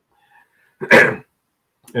building.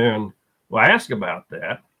 And I asked about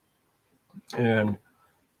that, and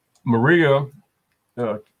Maria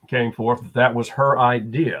came forth that was her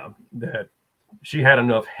idea, that she had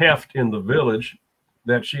enough heft in the village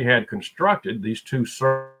that she had constructed these two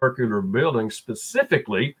circular buildings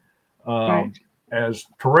specifically as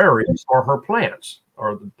terrariums for her plants,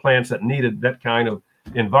 or the plants that needed that kind of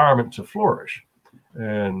environment to flourish.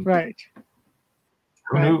 And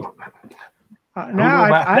who knew?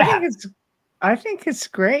 I think it's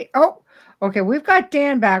great. Oh, okay. We've got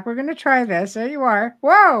Dan back. We're going to try this. There you are.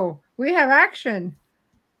 Whoa, we have action.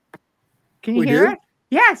 Can you hear it?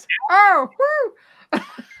 Yes. Oh, woo.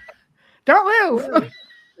 Don't move.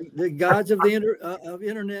 The gods of the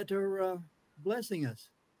internet are blessing us.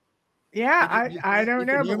 Yeah, I don't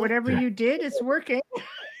know, but whatever you did, it's working.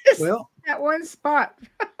 Well, at one spot.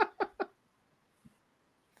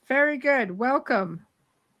 Very good. Welcome.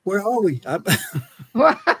 Where are we?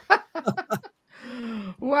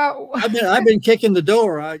 Well, I've been kicking the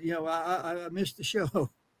door. I missed the show.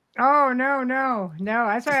 Oh no.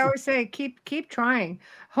 That's why I always say keep trying.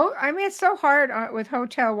 I mean, it's so hard with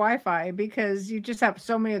hotel Wi-Fi because you just have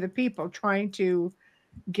so many other people trying to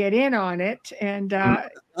get in on it, and I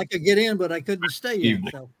could get in, but I couldn't stay in.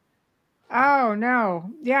 So. Oh no,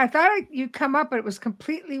 yeah, I thought you'd come up, but it was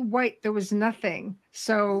completely white. There was nothing,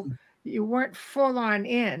 so you weren't full on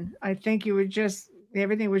in. I think you were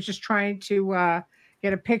everything was just trying to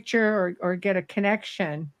get a picture or get a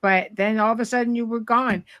connection, but then all of a sudden you were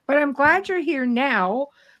gone. But I'm glad you're here now.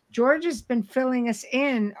 George has been filling us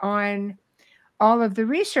in on all of the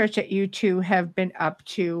research that you two have been up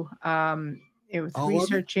to. It was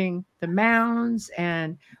researching the mounds,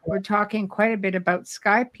 and we're talking quite a bit about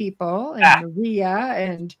Sky People and Maria,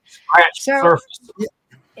 and so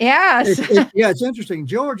yes, it's interesting.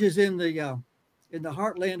 George is in the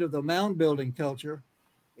heartland of the mound building culture,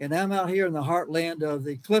 and I'm out here in the heartland of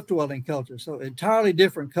the cliff dwelling culture. So entirely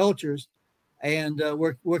different cultures, and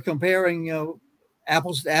we're comparing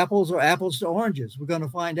apples to apples or apples to oranges. We're going to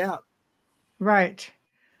find out. Right.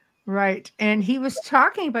 And he was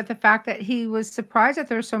talking about the fact that he was surprised that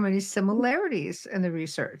there are so many similarities in the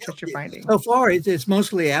research that you're finding. So far, it's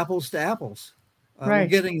mostly apples to apples. We're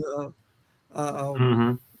getting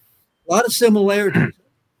a lot of similarities.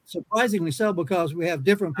 Surprisingly so, because we have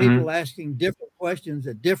different people asking different questions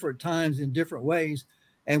at different times in different ways,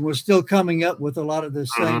 and we're still coming up with a lot of the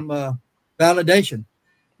same validation.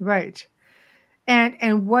 Right.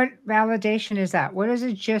 And what validation is that? What is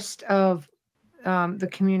the gist of the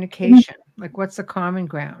communication? Like, what's the common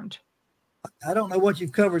ground? I don't know what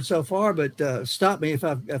you've covered so far, but stop me if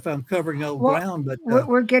I'm covering old ground. But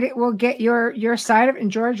we'll get your side of it, and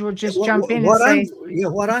George will just jump in and say.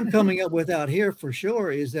 What I'm coming up with out here for sure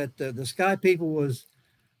is that the Sky People was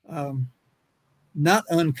not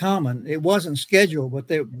uncommon. It wasn't scheduled, but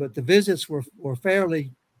the visits were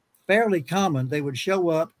fairly common. They would show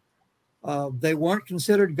up. They weren't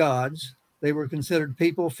considered gods. They were considered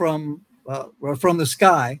people from the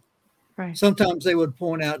sky. Right. Sometimes they would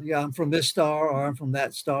point out, I'm from this star, or I'm from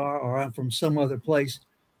that star, or I'm from some other place.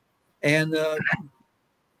 And the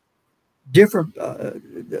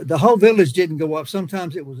whole village didn't go up.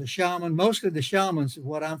 Sometimes it was a shaman. Mostly the shamans,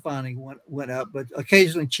 what I'm finding, went up. But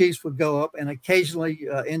occasionally chiefs would go up, and occasionally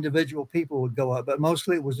individual people would go up. But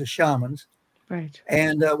mostly it was the shamans. Right.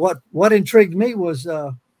 And what intrigued me was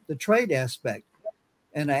the trade aspect.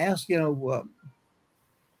 And I asked,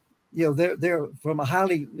 they're from a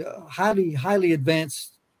highly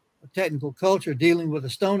advanced technical culture dealing with a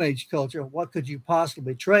Stone Age culture. What could you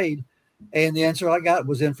possibly trade? And the answer I got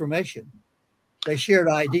was information. They shared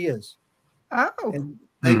ideas. Oh, and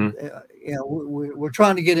we're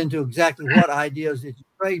trying to get into exactly what ideas did you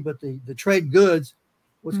trade, but the trade goods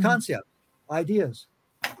was concept, ideas.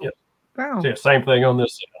 Yep. Wow. Yeah, same thing on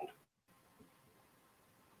this end.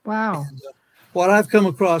 Wow. And, what I've come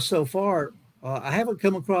across so far, I haven't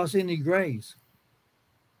come across any grays.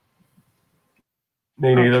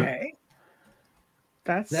 Me neither. Okay.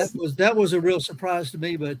 That was a real surprise to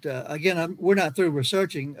me. But again, we're not through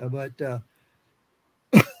researching.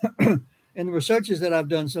 And and the researches that I've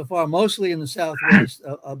done so far, mostly in the Southwest,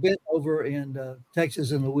 a bit over in Texas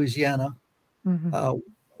and Louisiana,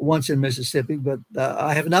 once in Mississippi, but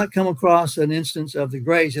I have not come across an instance of the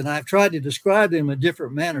grays, and I've tried to describe them in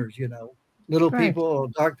different manners, little people or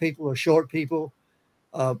dark people or short people,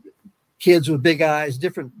 kids with big eyes,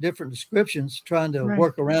 different descriptions, trying to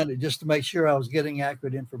work around it just to make sure I was getting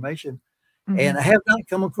accurate information. And I have not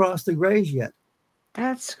come across the grays yet.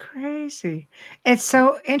 That's crazy. It's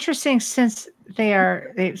so interesting since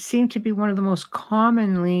they seem to be one of the most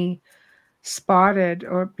commonly spotted,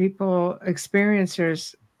 or people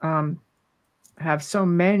experiencers have so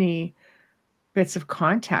many bits of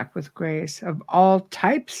contact with grays of all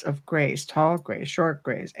types of grays, tall grays, short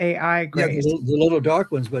grays, AI grays. Yeah, the little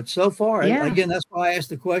dark ones. But so far, again, that's why I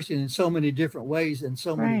asked the question in so many different ways and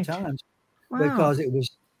so many times, because it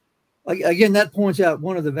was, again, that points out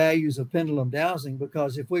one of the values of pendulum dowsing,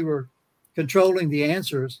 because if we were controlling the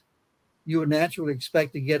answers, you would naturally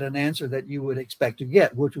expect to get an answer that you would expect to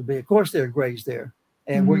get, which would be, of course, there are grays there.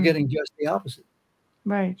 And we're getting just the opposite.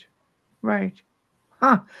 Right.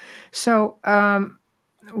 Huh. So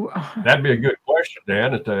that'd be a good question,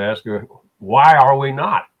 Dan, to ask her, why are we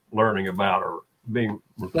not learning about or being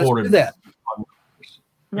reported? Let's do that.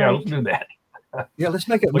 Yeah, let's do that. Yeah, let's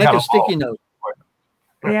make a sticky note.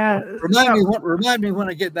 Yeah. Remind me when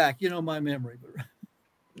I get back. My memory.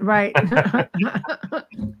 Right.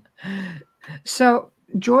 So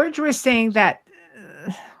George was saying that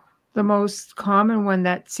the most common one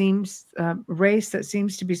that seems race that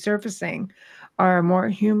seems to be surfacing are more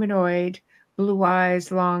humanoid, blue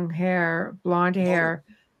eyes, long hair, blonde hair,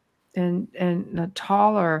 and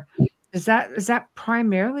taller. Is that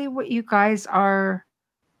primarily what you guys are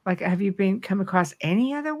like? Have you come across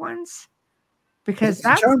any other ones? Because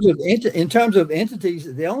in terms of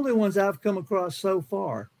entities, the only ones I've come across so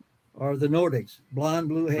far are the Nordics: blonde,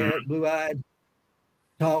 blue hair, blue eyed,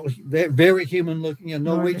 tall, very, very human looking,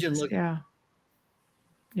 Norwegian looking.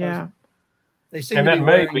 Yeah. They seem to be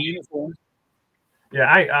wearing uniforms.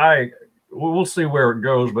 Yeah, we'll see where it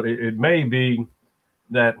goes, but it may be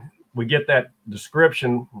that we get that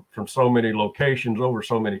description from so many locations over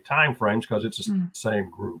so many time frames because it's the same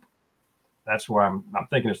group. That's why I'm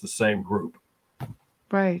thinking it's the same group.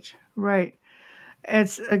 Right.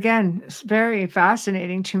 It's very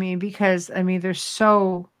fascinating to me because there's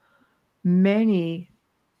so many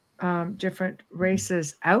different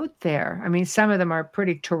races out there. Some of them are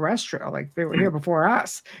pretty terrestrial, like they were here before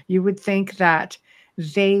us. You would think that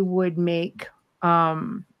they would make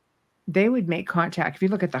contact. If you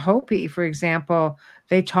look at the Hopi, for example,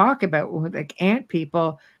 they talk about like ant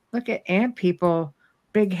people. Look at ant people,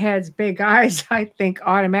 big heads, big eyes. I think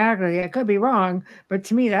automatically, I could be wrong, but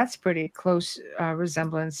to me, that's pretty close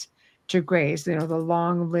resemblance to grays. The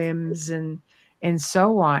long limbs and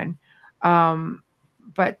so on.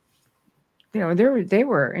 But they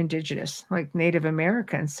were indigenous, like Native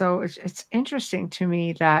Americans. So it's interesting to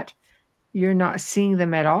me that you're not seeing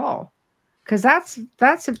them at all, because that's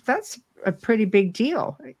a pretty big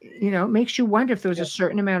deal. It makes you wonder if there was a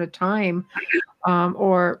certain amount of time,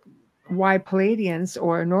 or why Palladians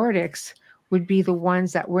or Nordics would be the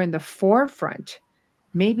ones that were in the forefront.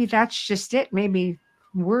 Maybe that's just it. Maybe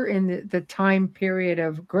we're in the time period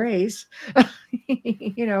of grace, so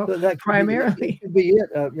that primarily. Could be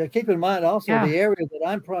it. Keep in mind also the area that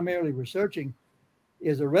I'm primarily researching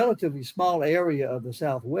is a relatively small area of the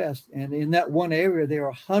Southwest, and in that one area there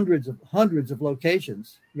are hundreds of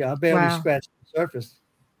locations. I barely scratched the surface.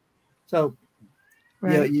 So,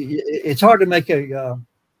 it's hard to make a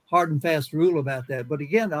hard and fast rule about that. But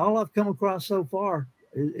again, all I've come across so far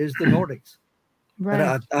is the Nordics. Right.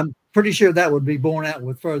 And I'm pretty sure that would be borne out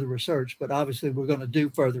with further research, but obviously we're going to do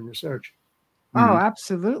further research. Oh,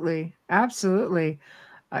 absolutely. It's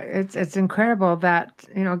incredible that,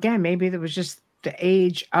 again, maybe there was just the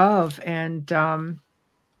age of, and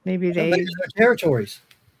maybe their territories.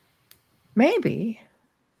 Maybe.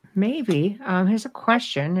 Here's a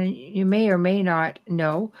question, and you may or may not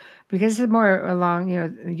know, because it's more along,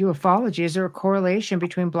 ufology. Is there a correlation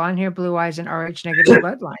between blonde hair, blue eyes, and Rh negative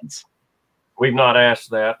bloodlines? We've not asked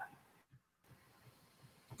that.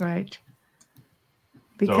 Right.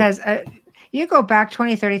 Because you go back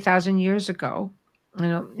 20, 30,000 years ago,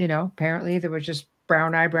 apparently there were just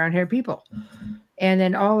brown hair people. And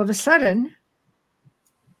then all of a sudden,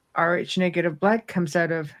 Rh negative blood comes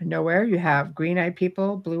out of nowhere. You have green-eyed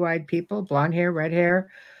people, blue-eyed people, blonde hair, red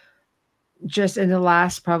hair, just in the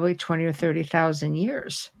last probably 20 or 30,000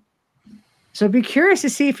 years. So be curious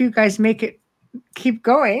to see if you guys make it keep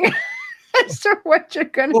going. As to what you're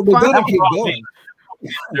going to find. Keep going.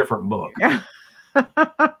 Different book.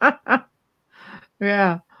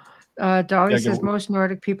 Yeah. Dolly says most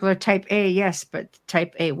Nordic people are type A. Yes, but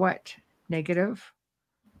type A what? Negative?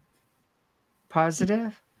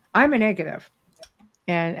 Positive? I'm a negative.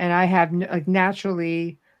 And I have, like,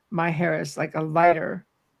 naturally, my hair is like a lighter,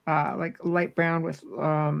 like light brown with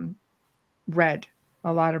red,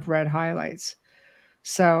 a lot of red highlights.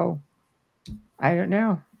 So I don't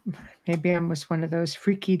know. Maybe I'm just one of those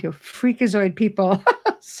freakazoid people.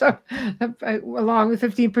 So along with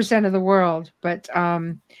 15% of the world. But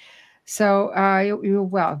so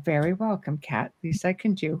you're very welcome, Kat. Least I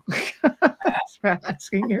can do for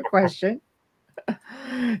asking your question.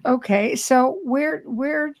 Okay, so where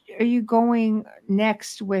are you going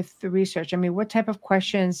next with the research? I mean, what type of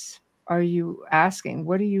questions are you asking?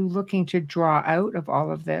 What are you looking to draw out of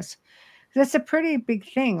all of this? That's a pretty big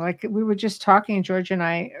thing. Like we were just talking, George and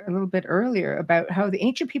I, a little bit earlier about how the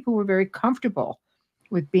ancient people were very comfortable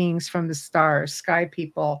with beings from the stars, sky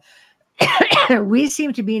people. We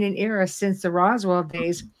seem to be in an era since the Roswell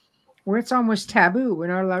days where it's almost taboo. We're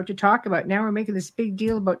not allowed to talk about it. Now we're making this big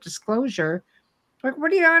deal about disclosure. Like,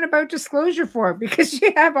 what are you on about disclosure for? Because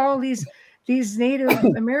you have all these Native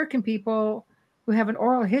American people who have an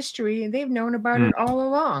oral history and they've known about it all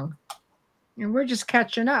along. And we're just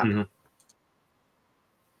catching up. Mm-hmm.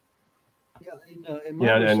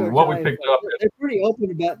 And what we picked up, they're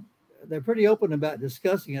pretty open about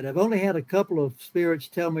discussing it. I've only had a couple of spirits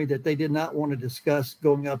tell me that they did not want to discuss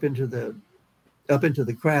going up into the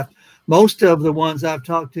craft. Most of the ones I've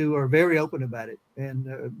talked to are very open about it,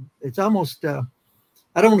 and it's almost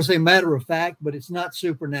I don't want to say matter of fact, but it's not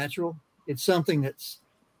supernatural. It's something that's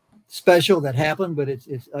special that happened, but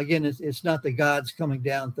it's not the gods coming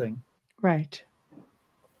down thing. Right.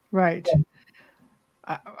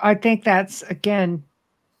 I think that's, again,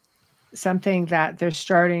 something that they're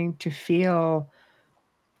starting to feel,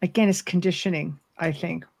 again, is conditioning, I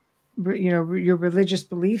think. Your religious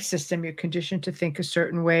belief system, you're conditioned to think a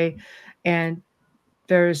certain way. And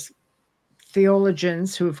there's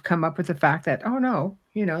theologians who have come up with the fact that, oh no,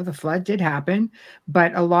 the flood did happen,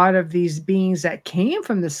 but a lot of these beings that came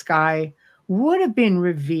from the sky would have been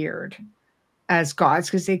revered as gods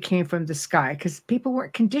because they came from the sky, because people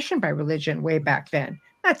weren't conditioned by religion way back then.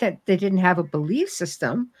 Not that they didn't have a belief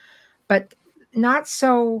system, but not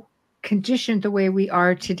so conditioned the way we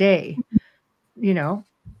are today.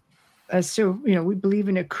 So we believe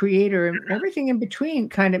in a creator, and everything in between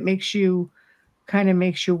kind of makes you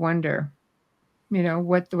wonder,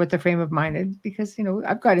 what the frame of mind is, because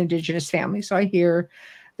I've got Indigenous family, so I hear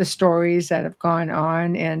the stories that have gone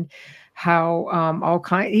on and how all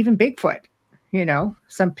kind, even Bigfoot.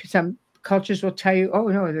 Some cultures will tell you, oh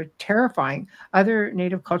no, they're terrifying. Other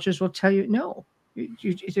Native cultures will tell you, no,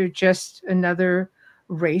 they're just another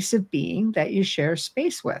race of being that you share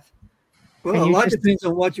space with. Well, a lot depends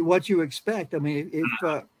on what you expect. I mean,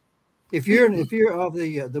 if you're of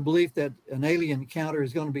the belief that an alien encounter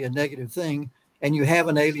is going to be a negative thing, and you have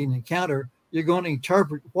an alien encounter, you're going to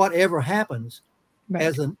interpret whatever happens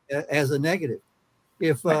as a negative.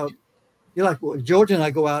 If you're like, well, George and I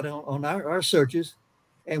go out on our searches,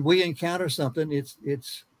 and we encounter something,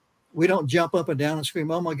 it's we don't jump up and down and scream,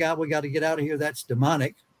 "Oh my God, we got to get out of here! That's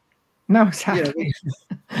demonic." No, exactly.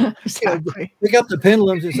 Exactly. Pick up the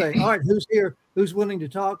pendulums and say, "All right, who's here? Who's willing to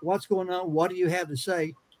talk? What's going on? What do you have to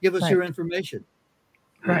say? Give us your information."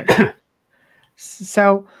 Right.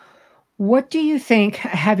 So, what do you think?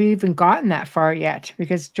 Have you even gotten that far yet?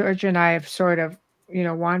 Because George and I have sort of,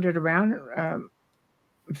 wandered around a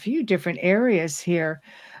few different areas here.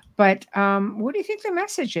 But what do you think the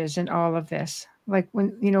message is in all of this? Like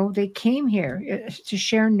when, they came here to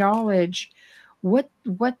share knowledge, what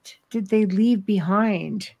did they leave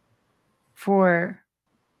behind for,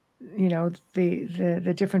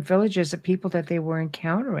 the different villages of people that they were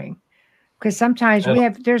encountering? Because sometimes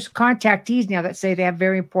there's contactees now that say they have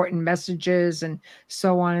very important messages and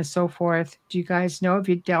so on and so forth. Do you guys know if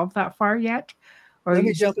you delved that far yet? Or let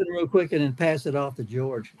me jump in real quick and then pass it off to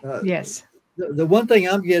George. Yes. The one thing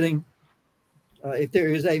I'm getting, if there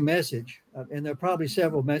is a message, and there are probably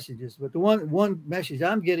several messages, but the one message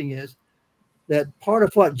I'm getting is that part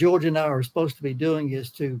of what George and I are supposed to be doing is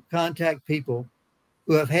to contact people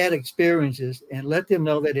who have had experiences and let them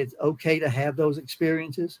know that it's okay to have those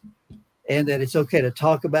experiences, and that it's okay to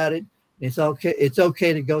talk about it. It's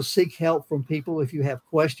okay to go seek help from people if you have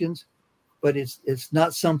questions, but it's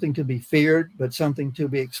not something to be feared, but something to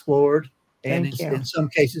be explored, and in some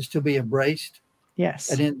cases to be embraced. Yes.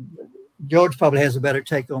 And then George probably has a better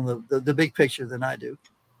take on the big picture than I do.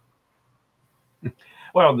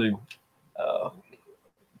 Well, the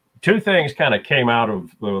two things kind of came out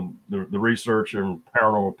of the research in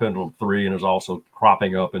Paranormal Pendulum 3 and is also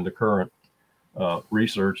cropping up in the current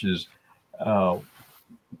research is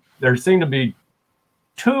there seem to be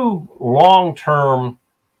two long-term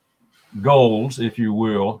goals, if you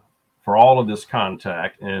will, for all of this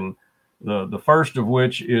contact. And the first of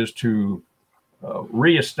which is to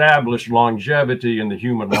reestablish longevity in the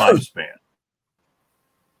human lifespan,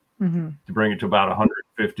 to bring it to about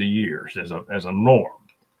 150 years as a norm.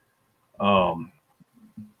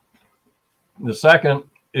 The second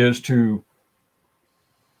is to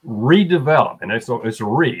redevelop, and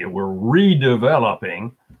we're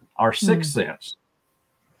redeveloping our sixth sense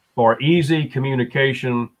for easy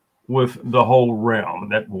communication with the whole realm.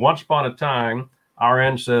 That once upon a time, our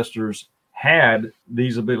ancestors had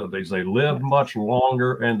these abilities. They lived much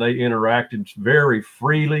longer and they interacted very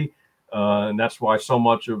freely. And that's why so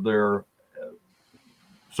much of their,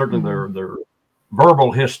 certainly their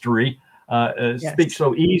verbal history speaks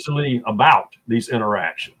so easily about these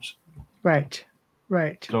interactions. Right.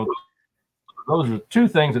 So those are two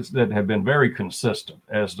things that have been very consistent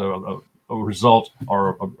as a result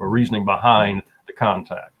or a reasoning behind the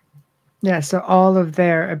contact. Yeah, so all of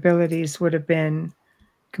their abilities would have been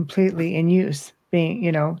completely in use,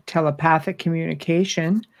 being, telepathic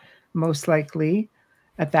communication, most likely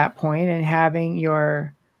at that point, and having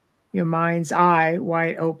your mind's eye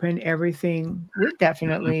wide open. Everything would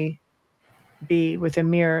definitely be with a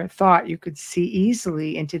mere thought. You could see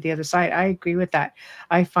easily into the other side. I agree with that.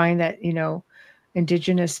 I find that,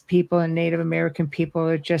 Indigenous people and Native American people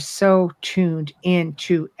are just so tuned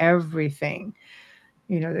into everything.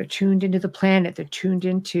 They're tuned into the planet. They're tuned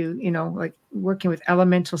into, like working with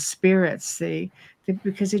elemental spirits. They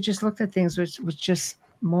because they just looked at things with just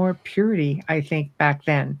more purity, I think, back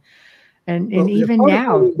then. And even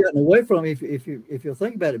now, we've gotten away from, if you'll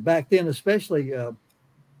think about it, back then, especially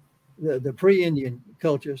the pre-Indian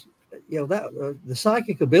cultures, that the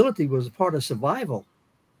psychic ability was a part of survival.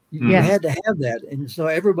 You had to have that, and so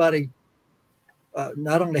everybody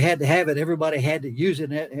not only had to have it, everybody had to use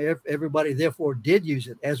it, and everybody therefore did use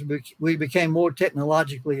it. As we became more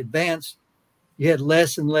technologically advanced, you had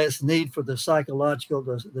less and less need for the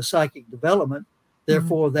psychic development.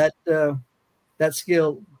 Therefore, that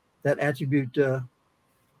skill, that attribute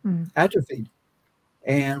atrophied,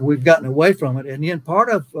 and we've gotten away from it. And then part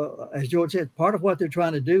of, as George said, part of what they're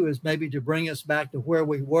trying to do is maybe to bring us back to where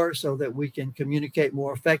we were so that we can communicate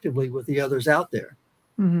more effectively with the others out there.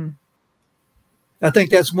 I think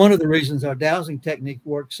that's one of the reasons our dowsing technique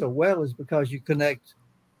works so well, is because you connect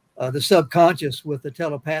the subconscious with the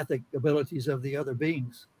telepathic abilities of the other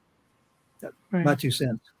beings. My 2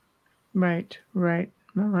 cents. Right.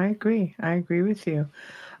 No, I agree. I agree with you.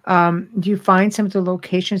 Do you find some of the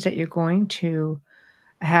locations that you're going to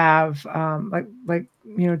have, like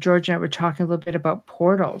George and I were talking a little bit about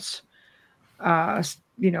portals. I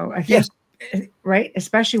think, right,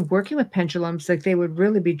 especially working with pendulums, like they would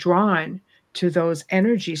really be drawn to those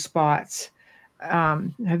energy spots.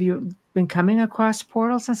 Have you been coming across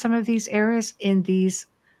portals in some of these areas in these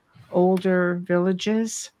older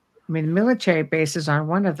villages? I mean, the military bases aren't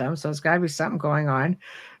one of them, so there's got to be something going on.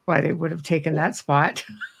 Why they would have taken that spot?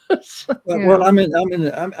 Well, I'm in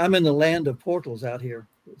the land of portals out here.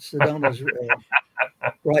 Sedona's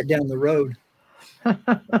right down the road.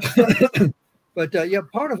 But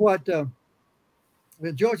part of what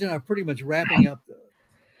George and I are pretty much wrapping up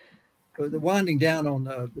the winding down on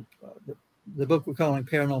the book we're calling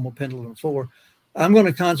Paranormal Pendulum 4. I'm going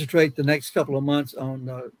to concentrate the next couple of months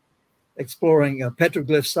on exploring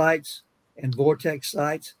petroglyph sites and vortex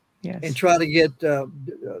sites, and try to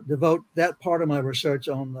devote that part of my research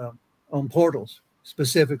on portals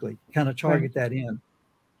specifically, kind of target that in.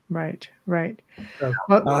 Right. So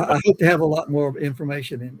I hope to have a lot more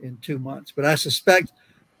information in 2 months, but I suspect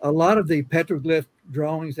a lot of the petroglyph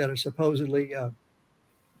drawings that are supposedly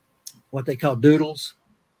what they call doodles,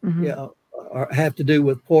 have to do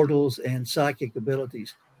with portals and psychic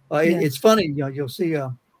abilities. It's funny, you'll see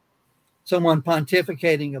someone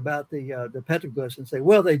pontificating about the petroglyphs and say,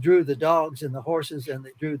 well, they drew the dogs and the horses, and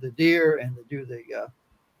they drew the deer, and they drew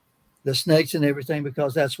the snakes and everything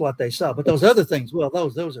because that's what they saw. But those other things, well,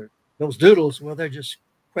 those doodles, well, they're just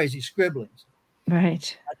crazy scribblings.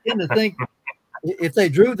 Right. I tend to think if they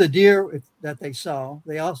drew the deer that they saw,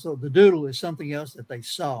 the doodle is something else that they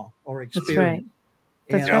saw or experienced.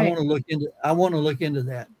 That's right. I want to look into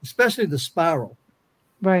that, especially the spiral.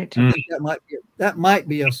 Right. I think that might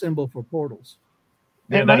be a symbol for portals.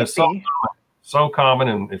 Yeah, that is so common,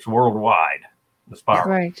 and it's worldwide. The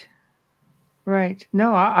spiral. Right.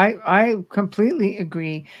 No, I completely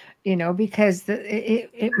agree. Because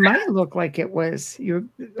it might look like it was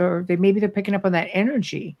maybe they're picking up on that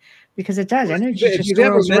energy, because it does. Energy just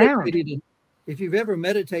swirls around. if you've ever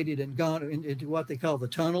meditated and gone into what they call the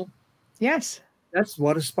tunnel. Yes. That's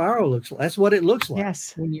what a spiral looks like. That's what it looks like.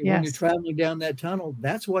 Yes. When you're traveling down that tunnel,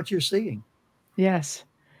 that's what you're seeing. Yes.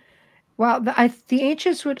 Well, the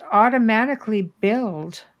ancients would automatically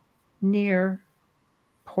build near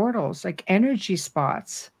portals, like energy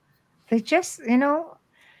spots. They just,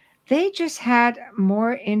 they just had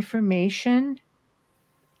more information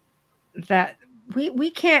that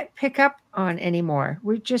we can't pick up on anymore.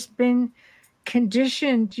 We've just been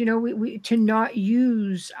conditioned, we to not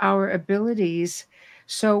use our abilities.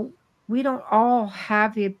 So we don't all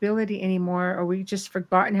have the ability anymore, or we just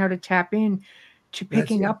forgotten how to tap in to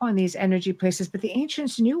picking up on these energy places. But the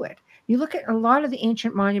ancients knew it. You look at a lot of the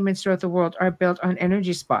ancient monuments throughout the world are built on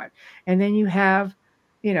energy spot. And then you have,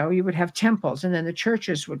 you would have temples, and then the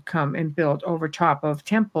churches would come and build over top of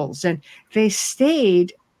temples. And they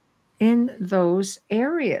stayed in those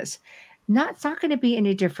areas. It's not going to be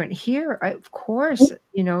any different here. Of course,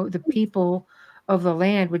 the people of the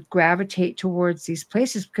land would gravitate towards these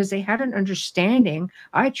places because they had an understanding.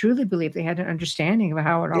 I truly believe they had an understanding of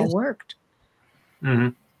how it all worked. Mm-hmm.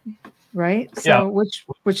 Right. So,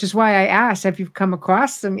 which is why I asked, have you come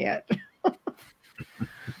across them yet?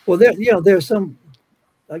 Well, there's some,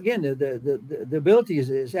 again, the ability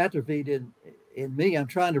is atrophied in me. I'm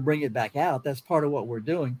trying to bring it back out. That's part of what we're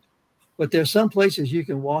doing. But there's some places you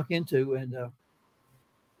can walk into, and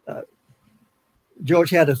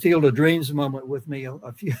George had a Field of Dreams moment with me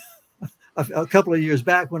a couple of years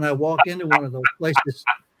back when I walked into one of those places.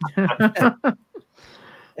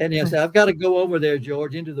 And he said, "I've got to go over there,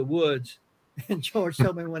 George, into the woods." And George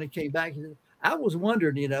told me when he came back, he said, "I was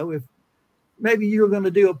wondering, if maybe you were going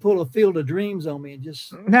to pull a Field of Dreams on me and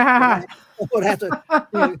just would have to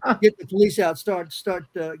get the police out, start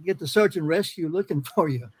get the search and rescue looking for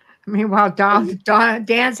you." Meanwhile,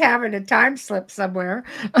 Dan's having a time slip somewhere.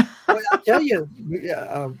 Well, I tell you,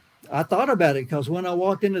 I thought about it because when I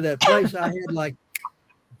walked into that place, I had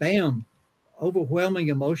bam, overwhelming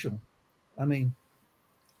emotion. I mean,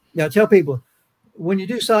 I tell people, when you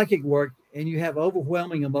do psychic work and you have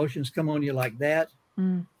overwhelming emotions come on you like that,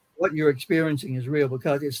 what you're experiencing is real,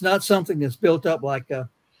 because it's not something that's built up like a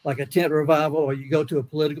tent revival, or you go to a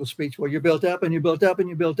political speech where you're built up and you built up and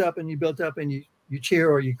you built up and you built up and you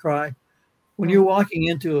cheer or you cry. When you're walking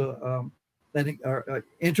into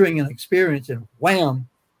entering an experience and wham,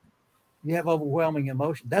 you have overwhelming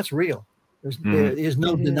emotion. That's real. There is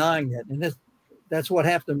no denying that. And that's what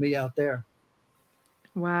happened to me out there.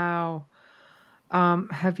 Wow.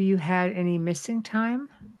 Have you had any missing time?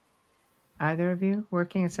 Either of you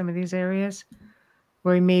working in some of these areas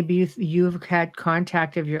where maybe you've had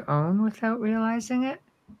contact of your own without realizing it?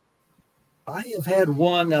 I have had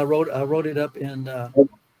one. I wrote it up in a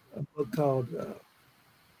book called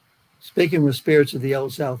 "Speaking with Spirits of the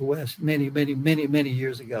Old Southwest" many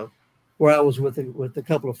years ago, where I was with a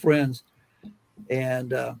couple of friends,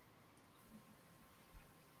 and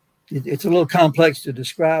it's a little complex to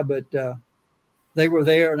describe, but they were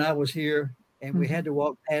there and I was here, and we had to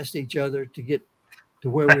walk past each other to get to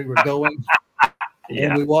where we were going.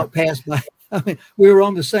 And we walked past we were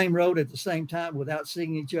on the same road at the same time without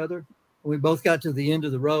seeing each other. We both got to the end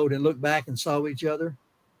of the road and looked back and saw each other.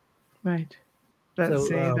 Right.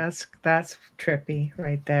 That's trippy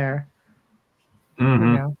right there.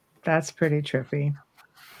 Mm-hmm. That's pretty trippy.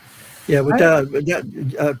 Yeah,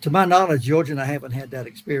 but to my knowledge, George and I haven't had that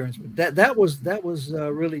experience. But that was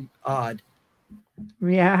really odd.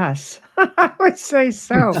 Yes, I would say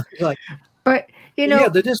so. But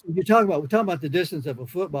the distance you're talking about. We're talking about the distance of a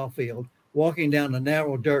football field, walking down a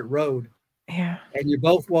narrow dirt road. Yeah. And you're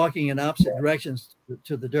both walking in opposite directions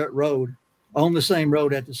to the dirt road, on the same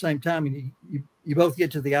road at the same time, and you both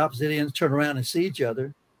get to the opposite ends, turn around and see each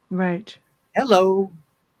other. Right. Hello.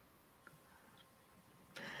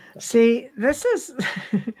 See, this is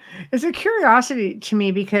it's a curiosity to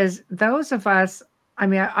me, because those of us, I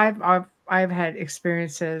mean, I've had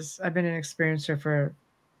experiences. I've been an experiencer for,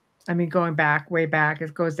 going way back.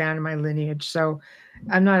 It goes down in my lineage, so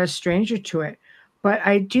I'm not a stranger to it. But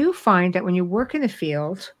I do find that when you work in the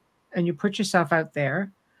field and you put yourself out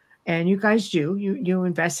there, and you guys do, you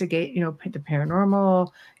investigate, the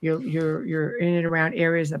paranormal, you're in and around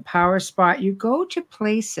areas of power spot, you go to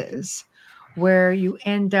places where you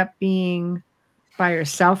end up being by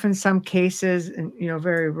yourself in some cases, and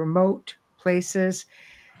very remote places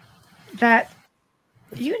that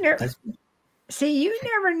you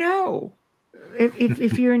never know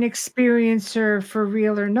if you're an experiencer for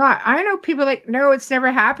real or not. I know people like, no, it's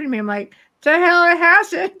never happened to me. I'm like, the hell it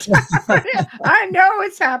hasn't. I know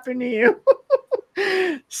it's happened to you.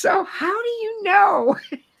 So how do you know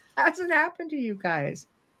it hasn't happened to you guys?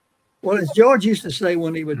 Well, as George used to say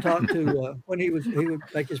when he would talk to, he would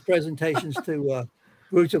make his presentations to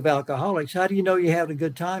groups of alcoholics, how do you know you had a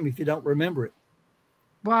good time if you don't remember it?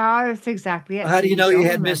 Well, that's exactly it. How So do you know you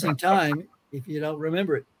had remember. missing time if you don't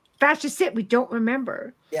remember it? That's just it. We don't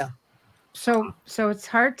remember. Yeah. So it's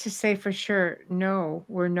hard to say for sure, no,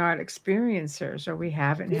 we're not experiencers or we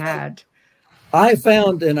haven't had. I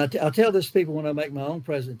found, and I'll tell this to people when I make my own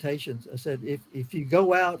presentations, I said, if you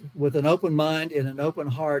go out with an open mind and an open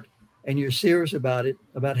heart and you're serious about it,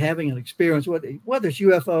 about having an experience, whether it's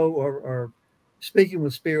UFO or speaking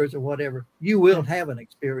with spirits or whatever, you will have an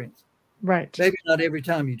experience. Right. Maybe not every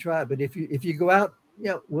time you try, but if you go out,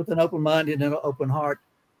 with an open mind and an open heart,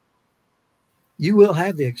 you will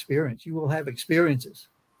have the experience. You will have experiences.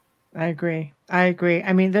 I agree.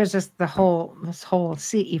 I mean, there's this whole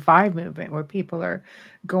CE5 movement where people are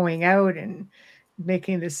going out and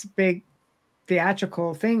making this big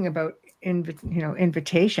theatrical thing about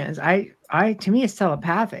invitations. To me, it's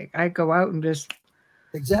telepathic. I go out and just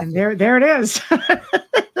exactly, and there it is.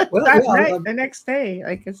 Well, the next day,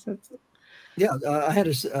 I guess. I had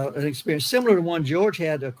an experience similar to one George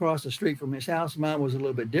had across the street from his house. Mine was a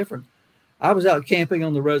little bit different. I was out camping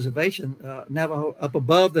on the reservation, Navajo, up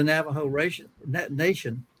above the Navajo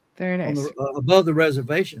nation. Very nice. Above the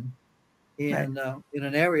reservation, in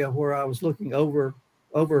an area where I was looking over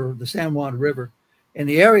the San Juan River, and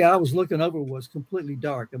the area I was looking over was completely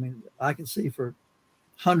dark. I mean, I could see for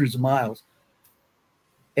hundreds of miles,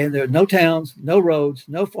 and there are no towns, no roads,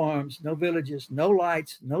 no farms, no villages, no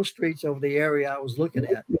lights, no streets over the area I was looking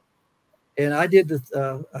at. And I did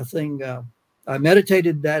a thing. I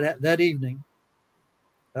meditated that evening.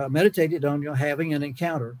 Meditated on having an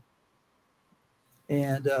encounter,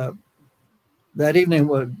 and that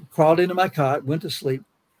evening crawled into my cot, went to sleep,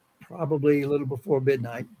 probably a little before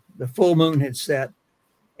midnight. The full moon had set,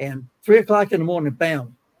 and 3 o'clock in the morning,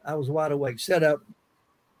 bam! I was wide awake, set up,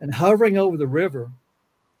 and hovering over the river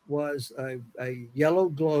was a yellow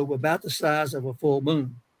globe about the size of a full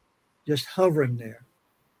moon, just hovering there.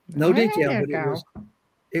 No detail, but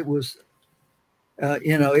it was.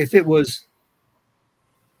 If it was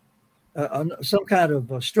some kind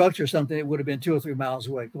of a structure or something, it would have been 2 or 3 miles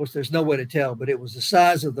away. Of course, there's no way to tell, but it was the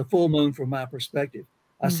size of the full moon from my perspective.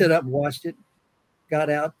 I sat up and watched it,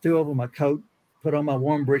 got out, threw over my coat, put on my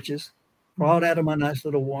warm breeches, crawled out of my nice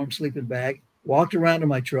little warm sleeping bag, walked around to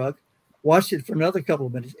my truck, watched it for another couple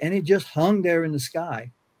of minutes, and it just hung there in the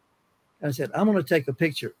sky. And I said, I'm going to take a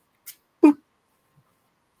picture. Boop.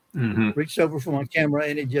 Reached over for my camera,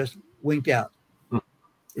 and it just winked out.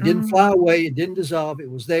 It didn't fly away. It didn't dissolve. It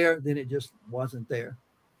was there. Then it just wasn't there.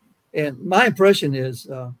 And my impression is,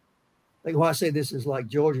 like why I say this is like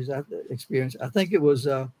George's experience. I think it was,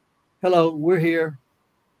 hello, we're here.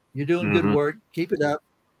 You're doing good work. Keep it up.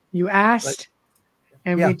 You asked,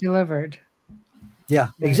 and we delivered. Yeah,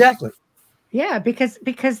 exactly. Yeah, because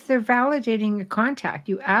they're validating a contact.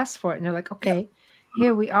 You asked for it, and they're like, okay,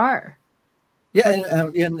 here we are. Yeah,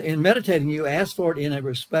 and in meditating, you ask for it in a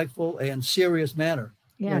respectful and serious manner.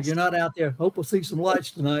 Yes. You're not out there, hope we'll see some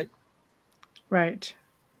lights tonight. Right.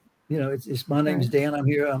 It's my name's Dan. I'm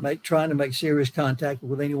here. I'm trying to make serious contact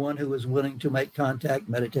with anyone who is willing to make contact,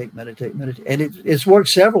 meditate. And it's worked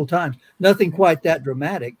several times. Nothing quite that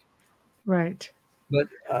dramatic. Right. But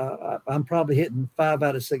I'm probably hitting 5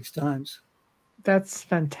 out of 6 times. That's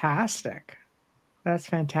fantastic. That's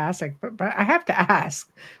fantastic. But I have to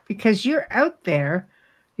ask, because you're out there,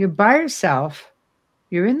 you're by yourself,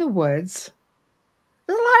 you're in the woods.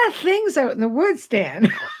 There's a lot of things out in the woods,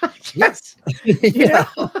 Dan.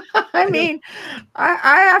 I mean,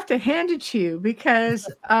 I have to hand it to you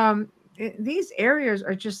because these areas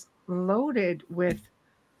are just loaded with,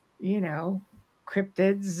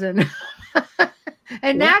 cryptids and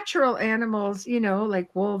and natural animals, like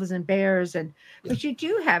wolves and bears, but you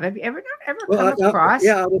do have you ever come across?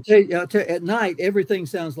 I will tell you, at night everything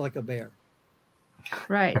sounds like a bear.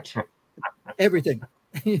 Right. Everything.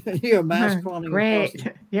 You're mouse crawling. Great.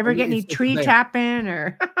 You ever get any tree tapping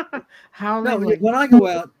or howling? No, when I go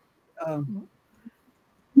out,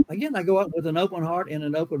 again, I go out with an open heart and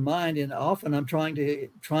an open mind, and often I'm trying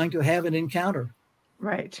to have an encounter.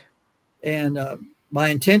 Right. And my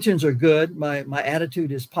intentions are good. My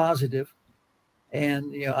attitude is positive,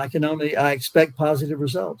 and I expect positive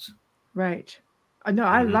results. Right. No,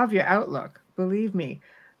 I love your outlook. Believe me,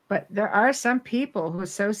 but there are some people who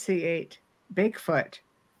associate Bigfoot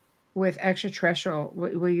with extraterrestrial,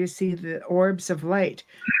 where you see the orbs of light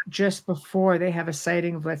just before they have a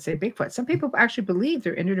sighting of, let's say, Bigfoot. Some people actually believe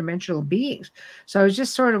they're interdimensional beings. So I was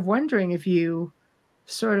just sort of wondering if you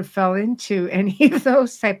sort of fell into any of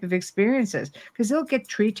those type of experiences, because they'll get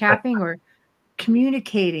tree tapping or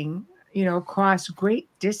communicating across great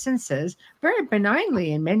distances, very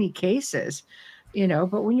benignly in many cases,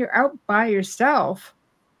 but when you're out by yourself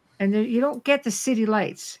and then you don't get the city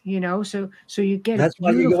lights, so you get That's a beautiful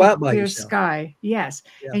why you go out by clear yourself. sky. Yes.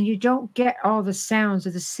 Yeah. And you don't get all the sounds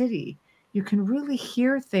of the city. You can really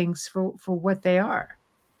hear things for what they are.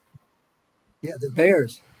 Yeah, the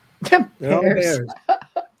bears. The They're all bears.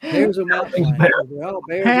 Bears are mountain lions. They're all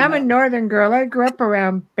bears. Hey, I'm a northern girl. I grew up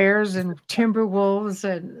around bears and timber wolves,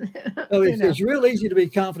 and so it's real easy to be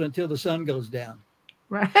confident till the sun goes down.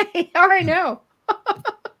 Right? Oh, I know.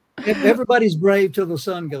 Everybody's brave till the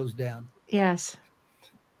sun goes down. Yes.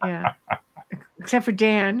 Yeah. Except for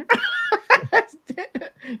Dan.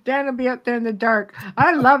 Dan will be up there in the dark.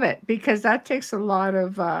 I love it because that takes a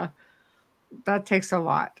lot.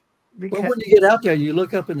 Because Well, when you get out there, you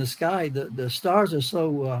look up in the sky. The stars are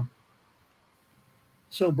so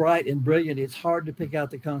bright and brilliant. It's hard to pick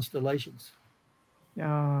out the constellations.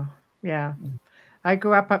 Oh, yeah. I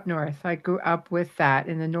grew up north. I grew up with that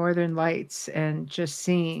in the northern lights and just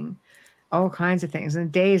seeing all kinds of things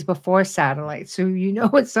and days before satellites. So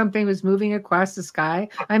when something was moving across the sky.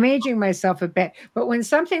 I'm aging myself a bit, but when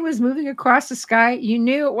something was moving across the sky, you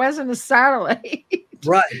knew it wasn't a satellite.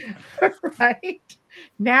 Right. Right.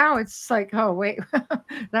 Now it's like, oh wait,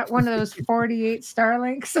 that one of those 48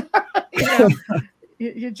 Starlinks.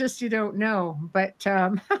 You don't know. But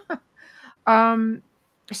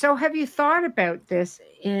so have you thought about this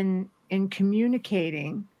in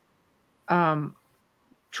communicating,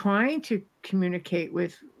 trying to communicate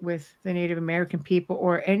with the Native American people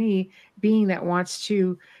or any being that wants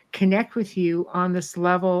to connect with you on this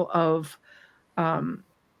level of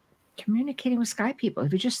communicating with sky people?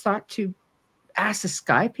 Have you just thought to ask the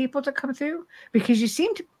sky people to come through? Because you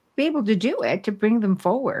seem to be able to do it, to bring them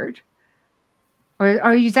forward.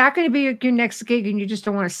 Or is that going to be your next gig and you just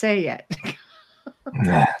don't want to say yet?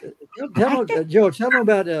 George, tell me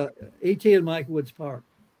about E.T. and Mike Woods Park.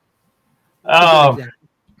 Well,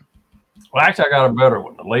 actually, I got a better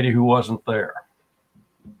one. The lady who wasn't there.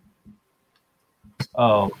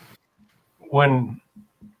 When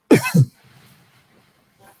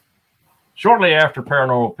shortly after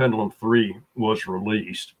Paranormal Pendulum 3 was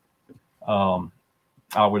released, I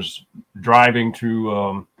was driving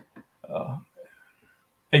to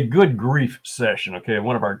a good grief session. Okay,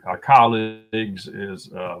 one of our colleagues is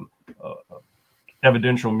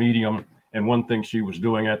evidential medium, and one thing she was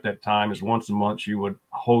doing at that time is once a month she would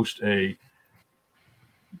host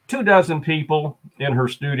 24 people in her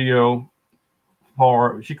studio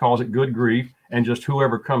for, she calls it good grief, and just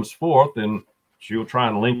whoever comes forth, and she'll try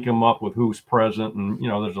and link them up with who's present, and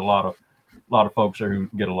there's a lot of folks there who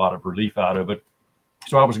get a lot of relief out of it.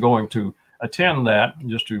 So I was going to attend that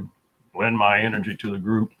just to lend my energy to the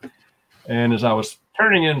group. And as I was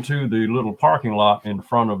turning into the little parking lot in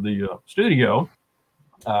front of the studio,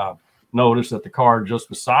 noticed that the car just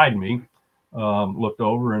beside me, looked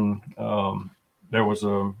over, and there was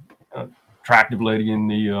a attractive lady in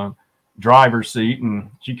the driver's seat,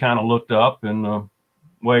 and she kind of looked up and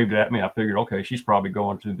waved at me. I figured, okay, she's probably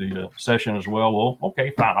going to the session as well. Well,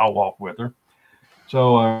 okay, fine, I'll walk with her.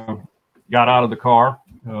 So got out of the car,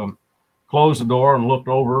 closed the door, and looked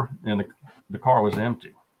over, and the car was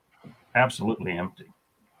empty, absolutely empty.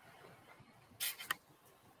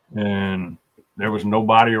 And there was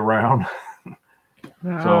nobody around.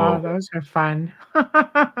 So those are fun.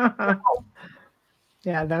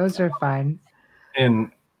 Yeah, those are fun.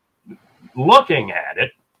 And looking at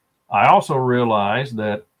it, I also realized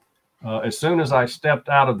that as soon as I stepped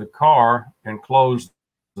out of the car and closed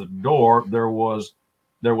the door, there was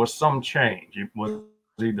some change. It was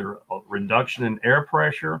either a reduction in air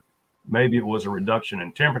pressure, maybe it was a reduction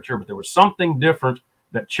in temperature, but there was something different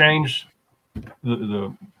that changed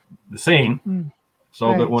the scene,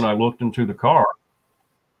 so that when I looked into the car,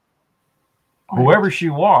 whoever she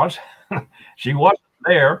was, she wasn't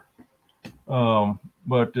there.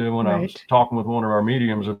 But when I was talking with one of our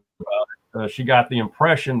mediums about it, she got the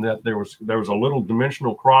impression that there was a little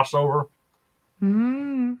dimensional crossover.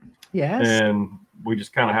 Yes. And we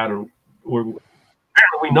just kind of had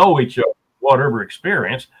we know each other, whatever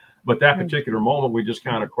experience, but that particular moment we just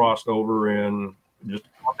kind of crossed over and just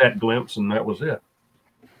got that glimpse, and that was it.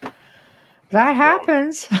 That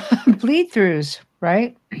happens. Bleed throughs,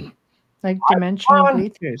 right? Like dimensional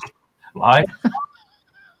bleed throughs. Life.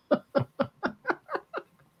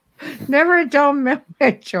 Never a dull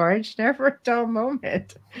moment, George. Never a dull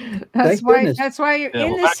moment. That's why you're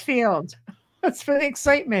in this field. That's for the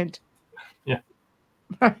excitement. Yeah.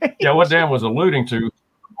 Right? Yeah, what Dan was alluding to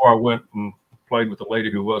before I went and played with the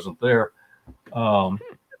lady who wasn't there,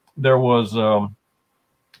 there was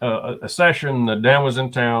a session that Dan was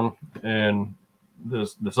in town, and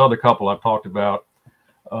this other couple I've talked about,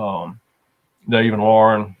 Dave and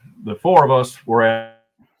Lauren, the four of us were at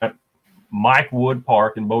Mike Wood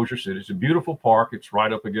Park in Bossier City. It's a beautiful park. It's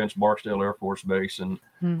right up against Barksdale Air Force Base. And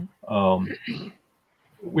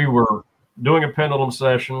we were doing a pendulum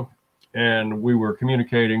session, and we were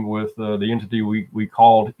communicating with the entity we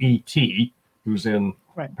called ET, who's in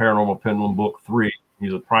Paranormal Pendulum Book 3.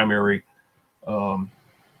 He's a primary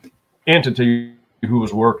entity who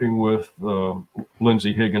was working with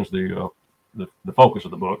Lindsay Higgins, the focus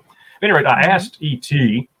of the book. At any rate, I asked ET,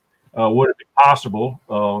 would it be possible,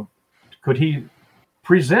 could he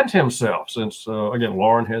present himself, since again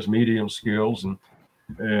Lauren has medium skills,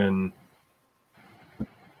 and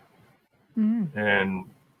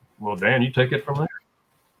well, Dan, you take it from there.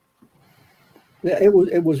 Yeah,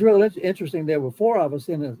 it was really interesting. There were four of us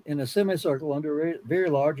in a semicircle under a very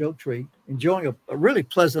large oak tree, enjoying a really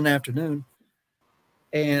pleasant afternoon.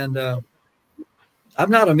 And I'm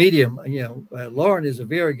not a medium, Lauren is a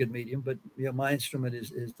very good medium, but my instrument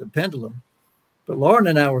is the pendulum. But Lauren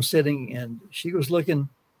and I were sitting, and she was looking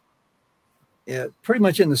pretty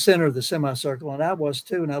much in the center of the semicircle, and I was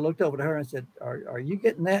too. And I looked over to her and said, "Are you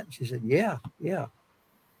getting that?" And she said, "Yeah."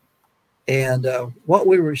 And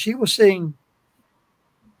she was seeing.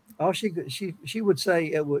 All she would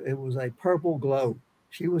say it was a purple glow.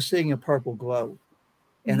 She was seeing a purple glow,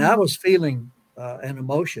 and I was feeling an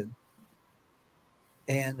emotion.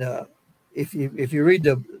 And if you read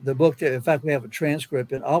the book, in fact, we have a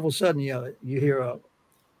transcript, and all of a sudden you hear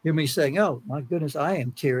me saying, "Oh my goodness, I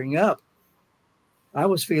am tearing up." I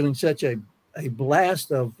was feeling such a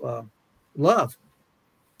blast of love.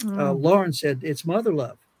 Lauren said, "It's mother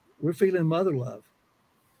love. We're feeling mother love."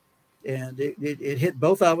 And it hit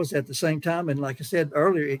both of us at the same time. And like I said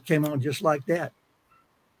earlier, it came on just like that.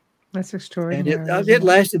 That's extraordinary. And it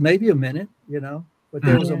lasted maybe a minute, but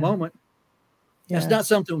there was a moment. It's not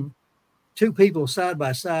something two people side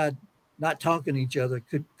by side, not talking to each other,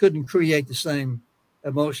 couldn't create the same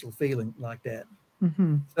emotional feeling like that.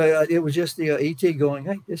 So it was just the ET going,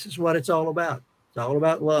 "Hey, this is what it's all about. It's all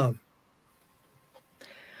about love."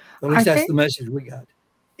 At least that's the message we got.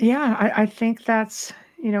 Yeah, I think that's,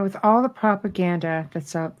 with all the propaganda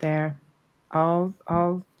that's out there, all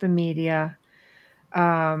the media,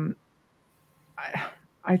 I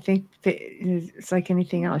think that it's like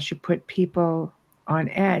anything else. You put people on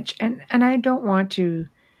edge, and I don't want to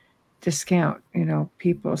discount,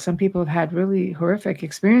 people. Some people have had really horrific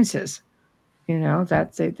experiences,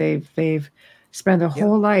 that they've spent their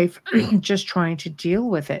whole life just trying to deal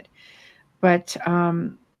with it. But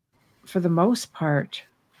for the most part,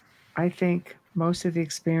 I think most of the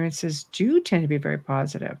experiences do tend to be very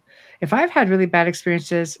positive. If I've had really bad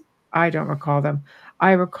experiences, I don't recall them.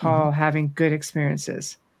 I recall having good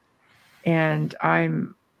experiences. And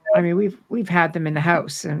we've had them in the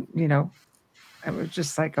house, and, I was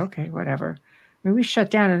just like, okay, whatever. We shut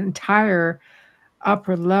down an entire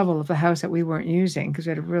upper level of the house that we weren't using because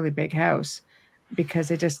we had a really big house because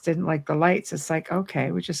they just didn't like the lights. It's like,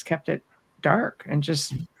 okay, we just kept it dark and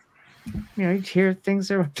just, you hear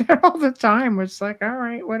things are up there all the time. It's like, all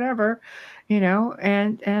right, whatever,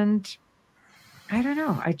 and I don't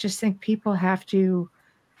know. I just think people have to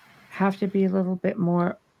be a little bit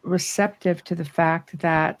more receptive to the fact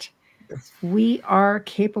that we are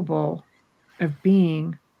capable of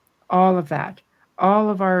being all of that,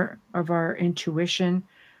 all of our intuition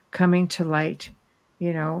coming to light,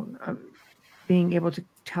 being able to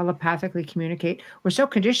telepathically communicate. We're so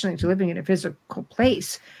conditioned to living in a physical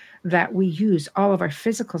place that we use all of our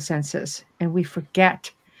physical senses, and we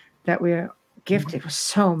forget that we're gifted with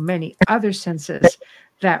so many other senses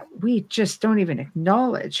that we just don't even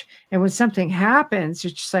acknowledge. And when something happens,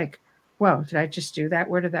 it's just like, whoa, did I just do that?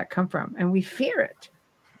 Where did that come from? And we fear it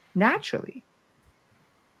naturally.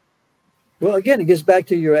 Well, again, it gets back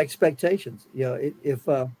to your expectations. If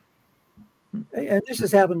and this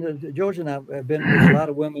has happened to George and I have been with a lot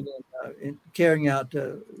of women in carrying out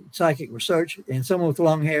psychic research, and someone with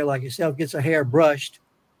long hair like yourself gets her hair brushed.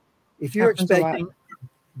 If you're expecting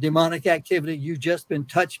demonic activity, you've just been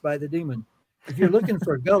touched by the demon. If you're looking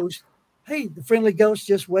for a ghost, hey, the friendly ghost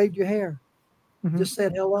just waved your hair, just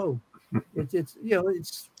said hello. It's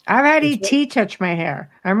I've had ET touch my hair.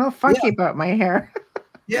 I'm real funky about my hair.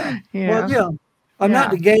 I'm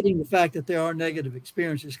not negating the fact that there are negative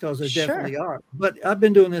experiences, because there definitely are. But I've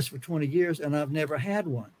been doing this for 20 years and I've never had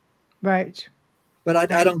one. Right. But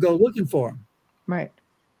I don't go looking for them. Right.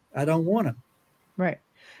 I don't want them. Right.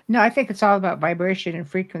 No, I think it's all about vibration and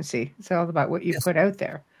frequency. It's all about what you put out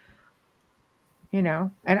there.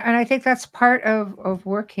 And I think that's part of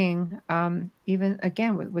working, even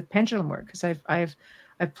again with pendulum work, because I've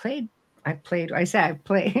played. I say I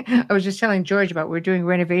play. I was just telling George about we're doing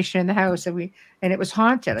renovation in the house, and it was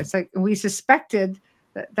haunted. It's like we suspected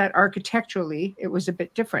that architecturally it was a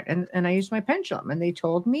bit different, and I used my pendulum, and they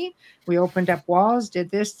told me. We opened up walls,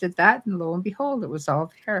 did this, did that, and lo and behold, it was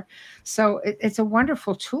all there. So it's a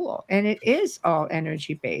wonderful tool, and it is all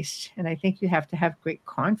energy based, and I think you have to have great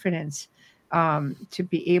confidence, to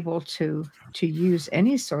be able to use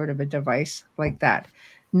any sort of a device like that,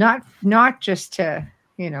 not just to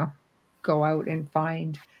go out and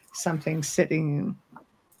find something sitting.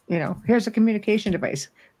 Here's a communication device.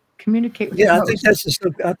 Communicate with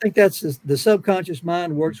I think that's the subconscious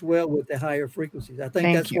mind works well with the higher frequencies. I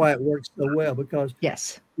think that's why it works so well, because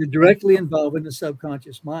you're directly involved in the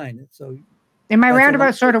subconscious mind. And so in my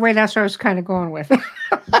roundabout sort of way, that's what I was kind of going with.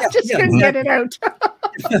 I just couldn't get it out.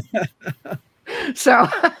 So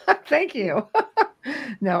thank you.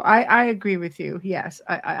 No, I agree with you. Yes.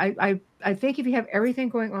 I think if you have everything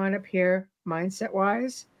going on up here mindset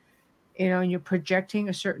wise, and you're projecting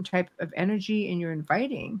a certain type of energy and you're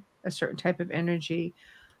inviting a certain type of energy,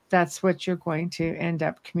 that's what you're going to end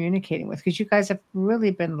up communicating with. Because you guys have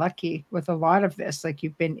really been lucky with a lot of this. Like,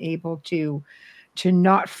 you've been able to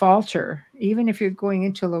not falter, even if you're going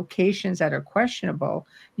into locations that are questionable.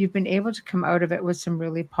 You've been able to come out of it with some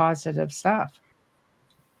really positive stuff.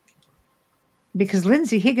 Because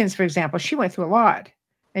Lindsay Higgins, for example, she went through a lot,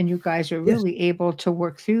 and you guys are really able to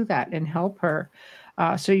work through that and help her.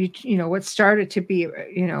 So what started to be,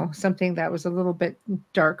 something that was a little bit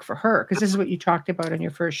dark for her, because this is what you talked about on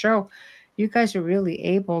your first show. You guys are really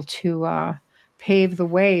able to pave the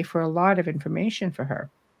way for a lot of information for her.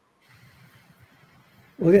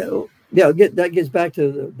 Well, that gets back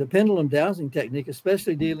to the pendulum dowsing technique,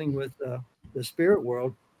 especially dealing with the spirit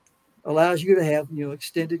world. Allows you to have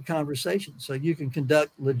extended conversations, so you can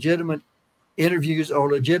conduct legitimate interviews or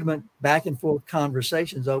legitimate back and forth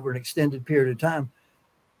conversations over an extended period of time.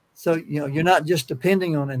 So you're not just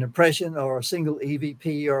depending on an impression or a single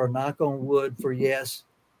EVP or a knock on wood for yes.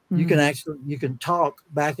 Mm-hmm. You can talk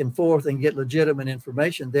back and forth and get legitimate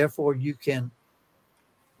information. Therefore, you can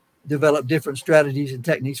develop different strategies and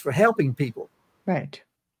techniques for helping people. Right.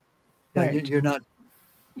 You're not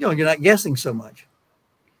guessing so much.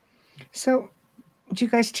 So, do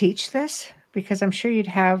you guys teach this? Because I'm sure you'd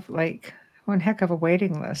have like one heck of a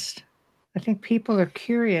waiting list. I think people are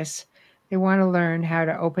curious. They want to learn how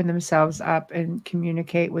to open themselves up and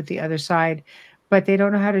communicate with the other side, but they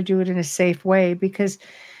don't know how to do it in a safe way, because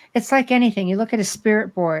it's like anything. You look at a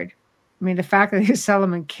spirit board. I mean, the fact that they sell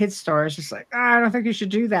them in kids' stores, it's like, I don't think you should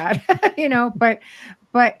do that,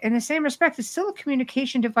 but in the same respect, it's still a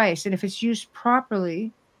communication device. And if it's used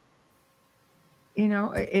properly,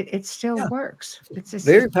 it still works. It's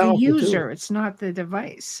very powerful the user. tool. It's not the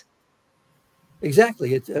device.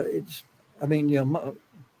 Exactly.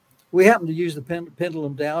 We happen to use the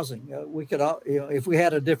pendulum dowsing. We could, if we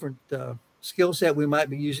had a different skill set, we might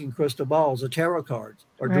be using crystal balls or tarot cards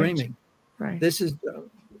or dreaming. Right. This is,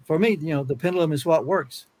 for me, the pendulum is what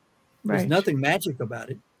works. Right. There's nothing magic about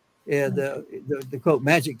it. Yeah, the quote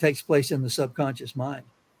magic takes place in the subconscious mind.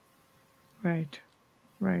 Right.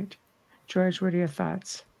 George, what are your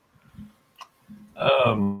thoughts?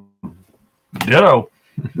 Ditto.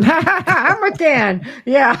 I'm with Dan.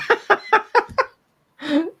 Yeah.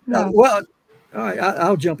 Well, all right,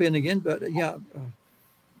 I'll jump in again, but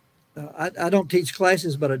I don't teach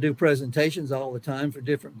classes, but I do presentations all the time for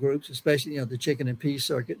different groups, especially the chicken and peas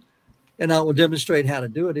circuit, and I will demonstrate how to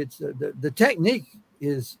do it. It's the technique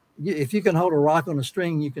is, if you can hold a rock on a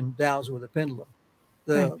string, you can dowse with a pendulum.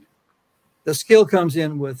 The skill comes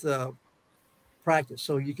in with practice,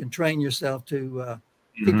 so you can train yourself to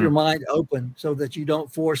keep your mind open, so that you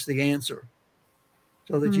don't force the answer.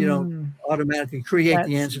 So that you don't automatically create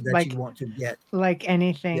the answer that you want to get. Like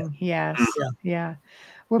anything, yes. Yeah.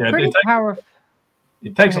 Well, pretty powerful.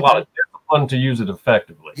 It takes a lot of discipline to use it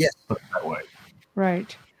effectively. Yes. Put it that way.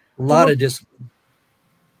 Right. A lot of discipline.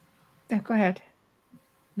 Go ahead.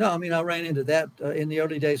 No, I mean, I ran into that in the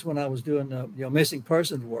early days when I was doing missing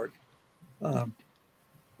persons work.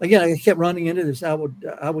 Again, I kept running into this. I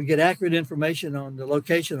would get accurate information on the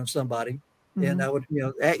location of somebody. And I would,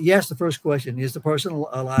 you ask the first question, is the person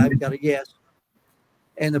alive? Got a yes.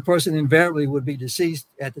 And the person invariably would be deceased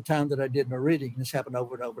at the time that I did my reading. This happened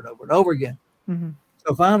over and over and over and over again.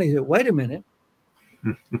 So finally I said, wait a minute.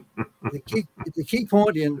 The key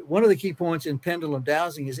point one of the key points in pendulum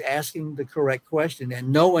dowsing is asking the correct question and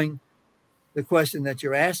knowing the question that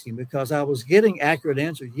you're asking, because I was getting accurate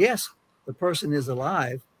answers. Yes, the person is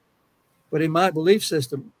alive, but in my belief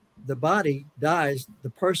system, the body dies, the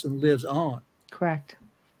person lives on. Correct.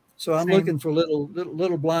 So I'm looking for little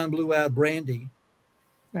blind blue-eyed Brandy.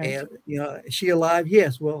 Right. And, is she alive?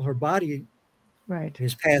 Yes. Well, her body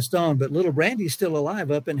has passed on, but little Brandy's still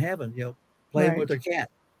alive up in heaven, playing with her cat.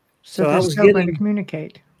 So I was still going to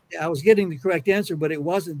communicate. I was getting the correct answer, but it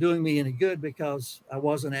wasn't doing me any good because I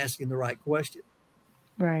wasn't asking the right question.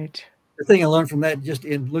 Right. The thing I learned from that, just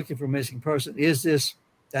in looking for a missing person, I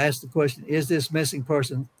asked the question, is this missing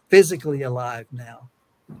person physically alive now?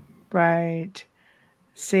 Right.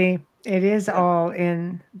 See, it is all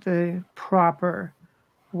in the proper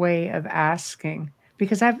way of asking,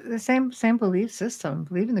 because I have the same belief system. I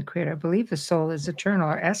believe in the Creator. I believe the soul is eternal.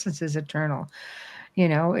 Our essence is eternal.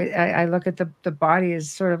 I look at the body as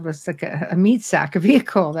sort of like a meat sack, a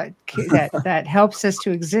vehicle that helps us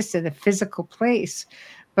to exist in a physical place.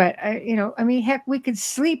 But heck, we could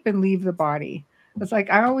sleep and leave the body. It's like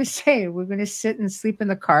I always say, we're going to sit and sleep in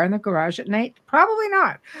the car in the garage at night. Probably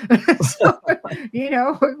not. So,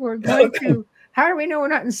 we're going to. How do we know we're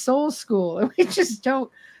not in soul school? And we just don't,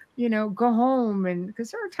 go home. And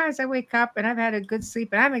because there are times I wake up and I've had a good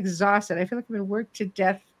sleep and I'm exhausted. I feel like I've been worked to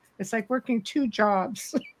death. It's like working 2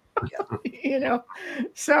 jobs,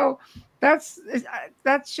 So that's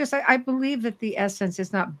just, I believe that the essence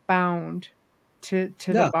is not bound to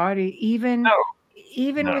the body, even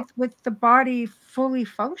with the body fully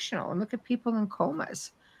functional. And look at people in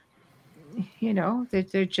comas.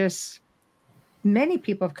 They're just, many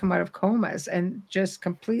people have come out of comas and just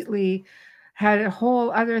completely had a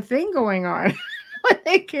whole other thing going on when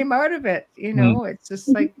they came out of it. It's just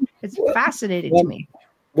like, it's fascinating to me.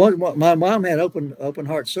 My mom had open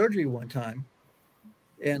heart surgery one time,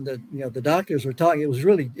 and the doctors were talking.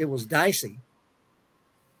 It was dicey,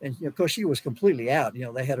 and of course she was completely out.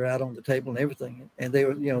 They had her out on the table and everything, and they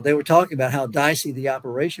were talking about how dicey the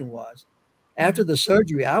operation was. After the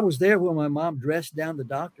surgery, I was there when my mom dressed down the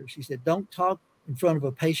doctor. She said, "Don't talk in front of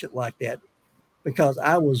a patient like that," because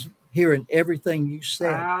I was hearing everything you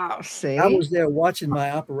said. Wow, see? I was there watching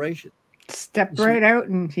my operation. Stepped right out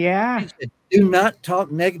and yeah. Do not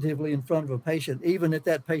talk negatively in front of a patient, even if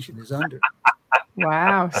that patient is under.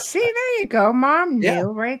 Wow. See, there you go. Mom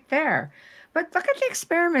knew right there. But look at the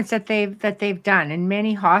experiments that they've done in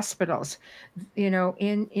many hospitals,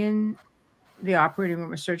 in the operating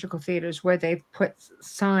room or surgical theaters, where they've put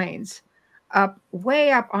signs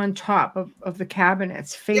way up on top of the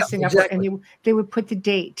cabinets facing up, and they would put the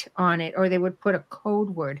date on it, or they would put a code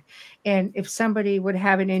word. And if somebody would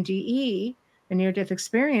have an NDE, a near-death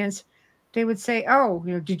experience, they would say, "Oh,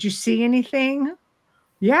 did you see anything?"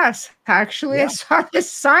 "Yes, actually, I saw this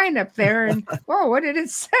sign up there." And, "Oh, what did it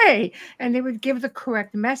say?" And they would give the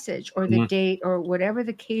correct message or the date or whatever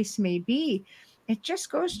the case may be. It just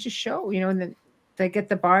goes to show, and then they get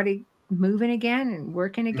the body moving again and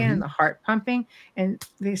working again, and the heart pumping, and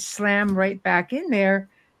they slam right back in there.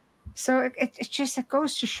 So it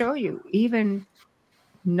goes to show you, even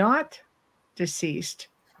not deceased,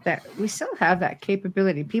 that we still have that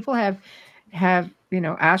capability. People have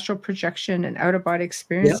astral projection and out of body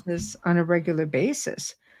experiences on a regular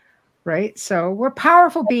basis, right? So we're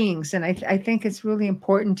powerful beings, and I think it's really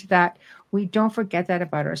important that we don't forget that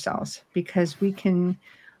about ourselves, because we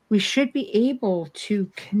should be able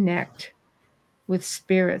to connect with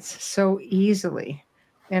spirits so easily.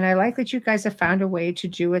 And I like that you guys have found a way to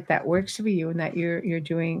do it that works for you, and that you're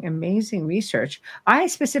doing amazing research. I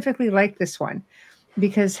specifically like this one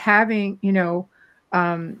because having,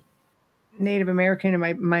 Native American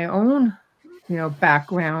in my own,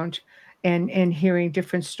 background, and hearing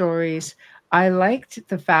different stories, I liked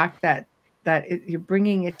the fact that you're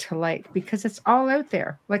bringing it to light, because it's all out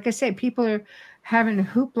there. Like I say, people are having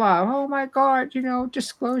hoopla. "Oh my God,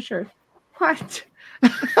 disclosure." What?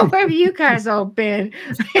 Where have you guys all been?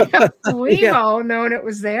 We've all known it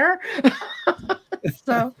was there.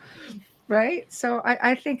 So, right. So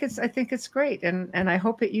I think it's great. And I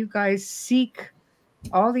hope that you guys seek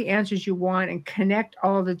all the answers you want and connect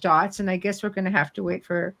all the dots. And I guess we're going to have to wait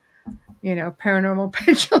for, Paranormal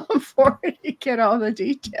Pendulum for it to get all the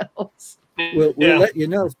details. We'll let you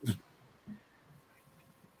know.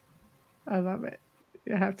 I love it.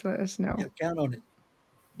 You have to let us know. Count on it.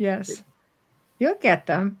 Yes. You'll get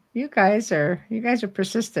them. You guys are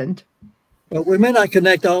persistent. Well, we may not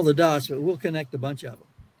connect all the dots, but we'll connect a bunch of them.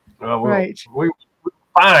 Right. We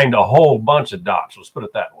find a whole bunch of dots. Let's put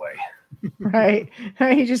it that way. Right.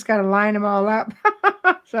 You just got to line them all up.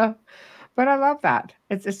 So, but I love that.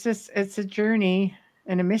 It's a journey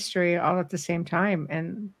and a mystery all at the same time.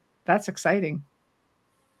 And that's exciting.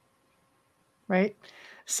 Right.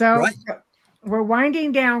 So we're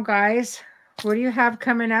winding down, guys. What do you have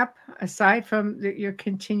coming up aside from your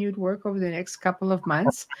continued work over the next couple of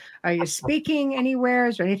months? Are you speaking anywhere?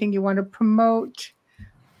 Is there anything you want to promote?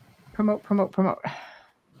 Promote.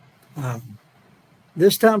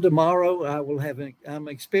 This time tomorrow, I will have. I'm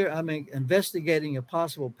investigating a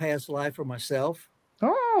possible past life for myself.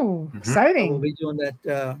 Oh, exciting! I will be doing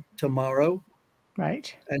that tomorrow.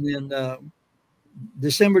 Right. And then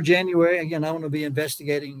December, January, again, I want to be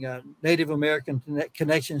investigating Native American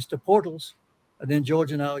connections to portals. And then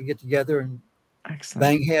George and I will get together and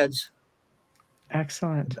bang heads.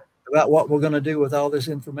 Excellent. About what we're going to do with all this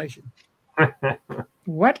information.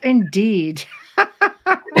 What indeed.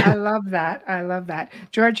 I love that. I love that.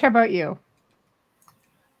 George, how about you?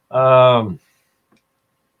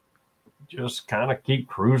 Just kind of keep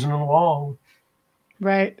cruising along.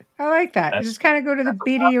 Right. I like that. You just kind of go to the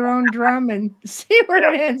beat of your own drum and see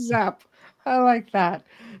where it ends up. I like that.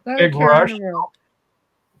 Big rush.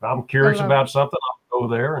 If I'm curious about something, I'll go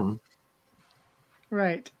there and.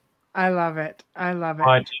 Right. I love it. I love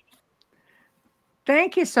it.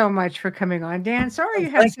 Thank you so much for coming on, Dan. Sorry you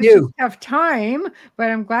had such a tough time, but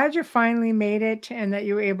I'm glad you finally made it and that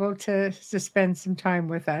you were able to spend some time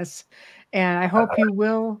with us. And I hope you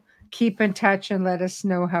will keep in touch and let us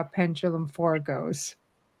know how Pendulum 4 goes.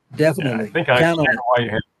 Definitely. Yeah, I think I understand why you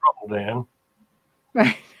had trouble, Dan.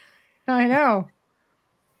 Right. I know.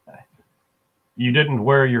 You didn't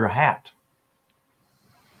wear your hat.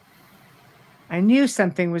 I knew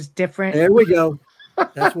something was different. There we go.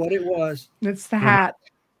 That's what it was. It's the hat.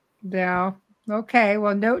 Yeah. Okay.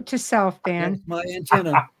 Well, note to self, Dan. That's my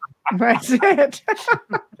antenna. That's it.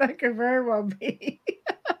 That could very well be.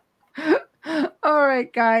 All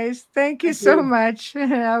right, guys. Thank you so much.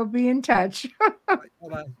 I'll be in touch.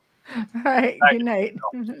 Bye-bye. All right. Good night.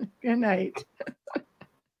 Good night.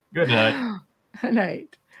 Good night. Good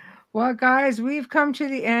night. Well, guys, we've come to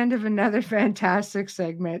the end of another fantastic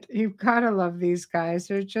segment. You've got to love these guys.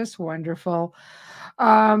 They're just wonderful.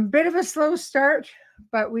 Bit of a slow start,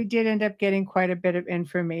 but we did end up getting quite a bit of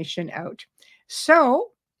information out.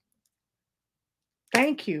 So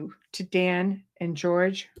thank you to Dan and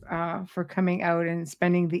George for coming out and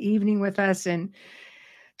spending the evening with us and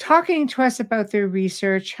talking to us about their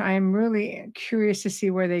research. I'm really curious to see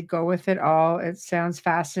where they go with it all. It sounds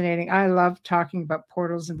fascinating. I love talking about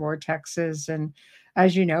portals and vortexes. And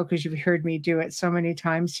as you know, because you've heard me do it so many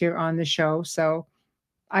times here on the show. So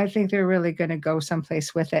I think they're really going to go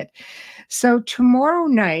someplace with it. So tomorrow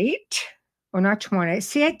night, or not tomorrow night.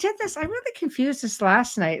 See, I did this. I really confused this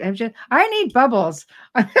last night. I need Bubbles.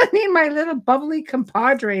 I need my little bubbly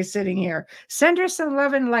compadre sitting here. Send her some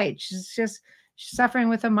love and light. She's suffering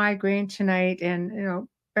with a migraine tonight, and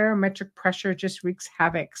barometric pressure just wreaks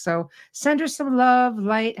havoc. So send her some love,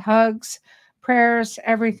 light, hugs, prayers,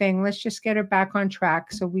 everything. Let's just get her back on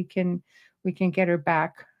track so we can get her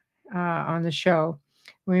back on the show.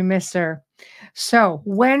 We miss her. So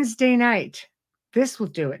Wednesday night, this will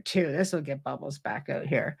do it too. This will get Bubbles back out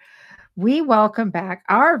here. We welcome back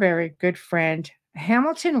our very good friend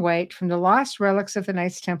Hamilton White from the Lost Relics of the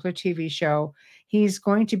Knights Templar TV show. He's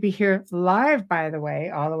going to be here live, by the way,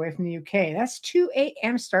 all the way from the UK. That's 2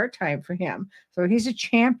 a.m. start time for him. So he's a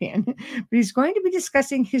champion. But he's going to be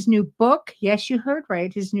discussing his new book. Yes, you heard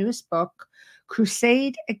right. His newest book,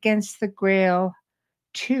 Crusade Against the Grail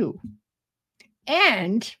 2.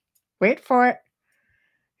 And wait for it.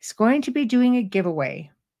 He's going to be doing a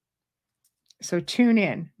giveaway. So tune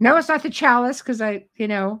in. No, it's not the chalice because I've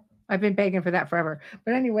been begging for that forever.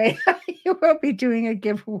 But anyway, you will be doing a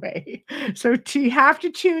giveaway. So you have to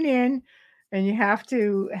tune in and you have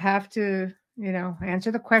to answer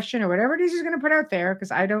the question or whatever it is he's going to put out there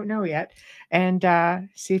because I don't know yet. And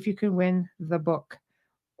see if you can win the book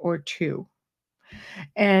or two.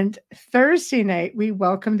 And Thursday night, we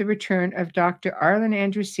welcome the return of Dr. Arlen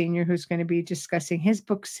Andrews Sr., who's going to be discussing his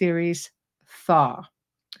book series, Thaw.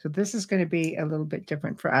 So this is going to be a little bit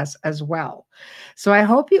different for us as well. So I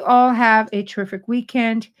hope you all have a terrific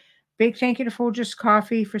weekend. Big thank you to Folgers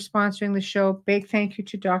Coffee for sponsoring the show. Big thank you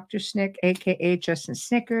to Dr. Snick, a.k.a. Justin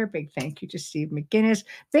Snicker. Big thank you to Steve McGinnis.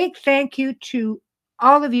 Big thank you to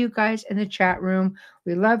all of you guys in the chat room.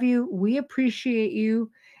 We love you. We appreciate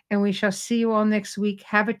you. And we shall see you all next week.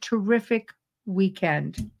 Have a terrific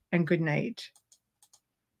weekend and good night.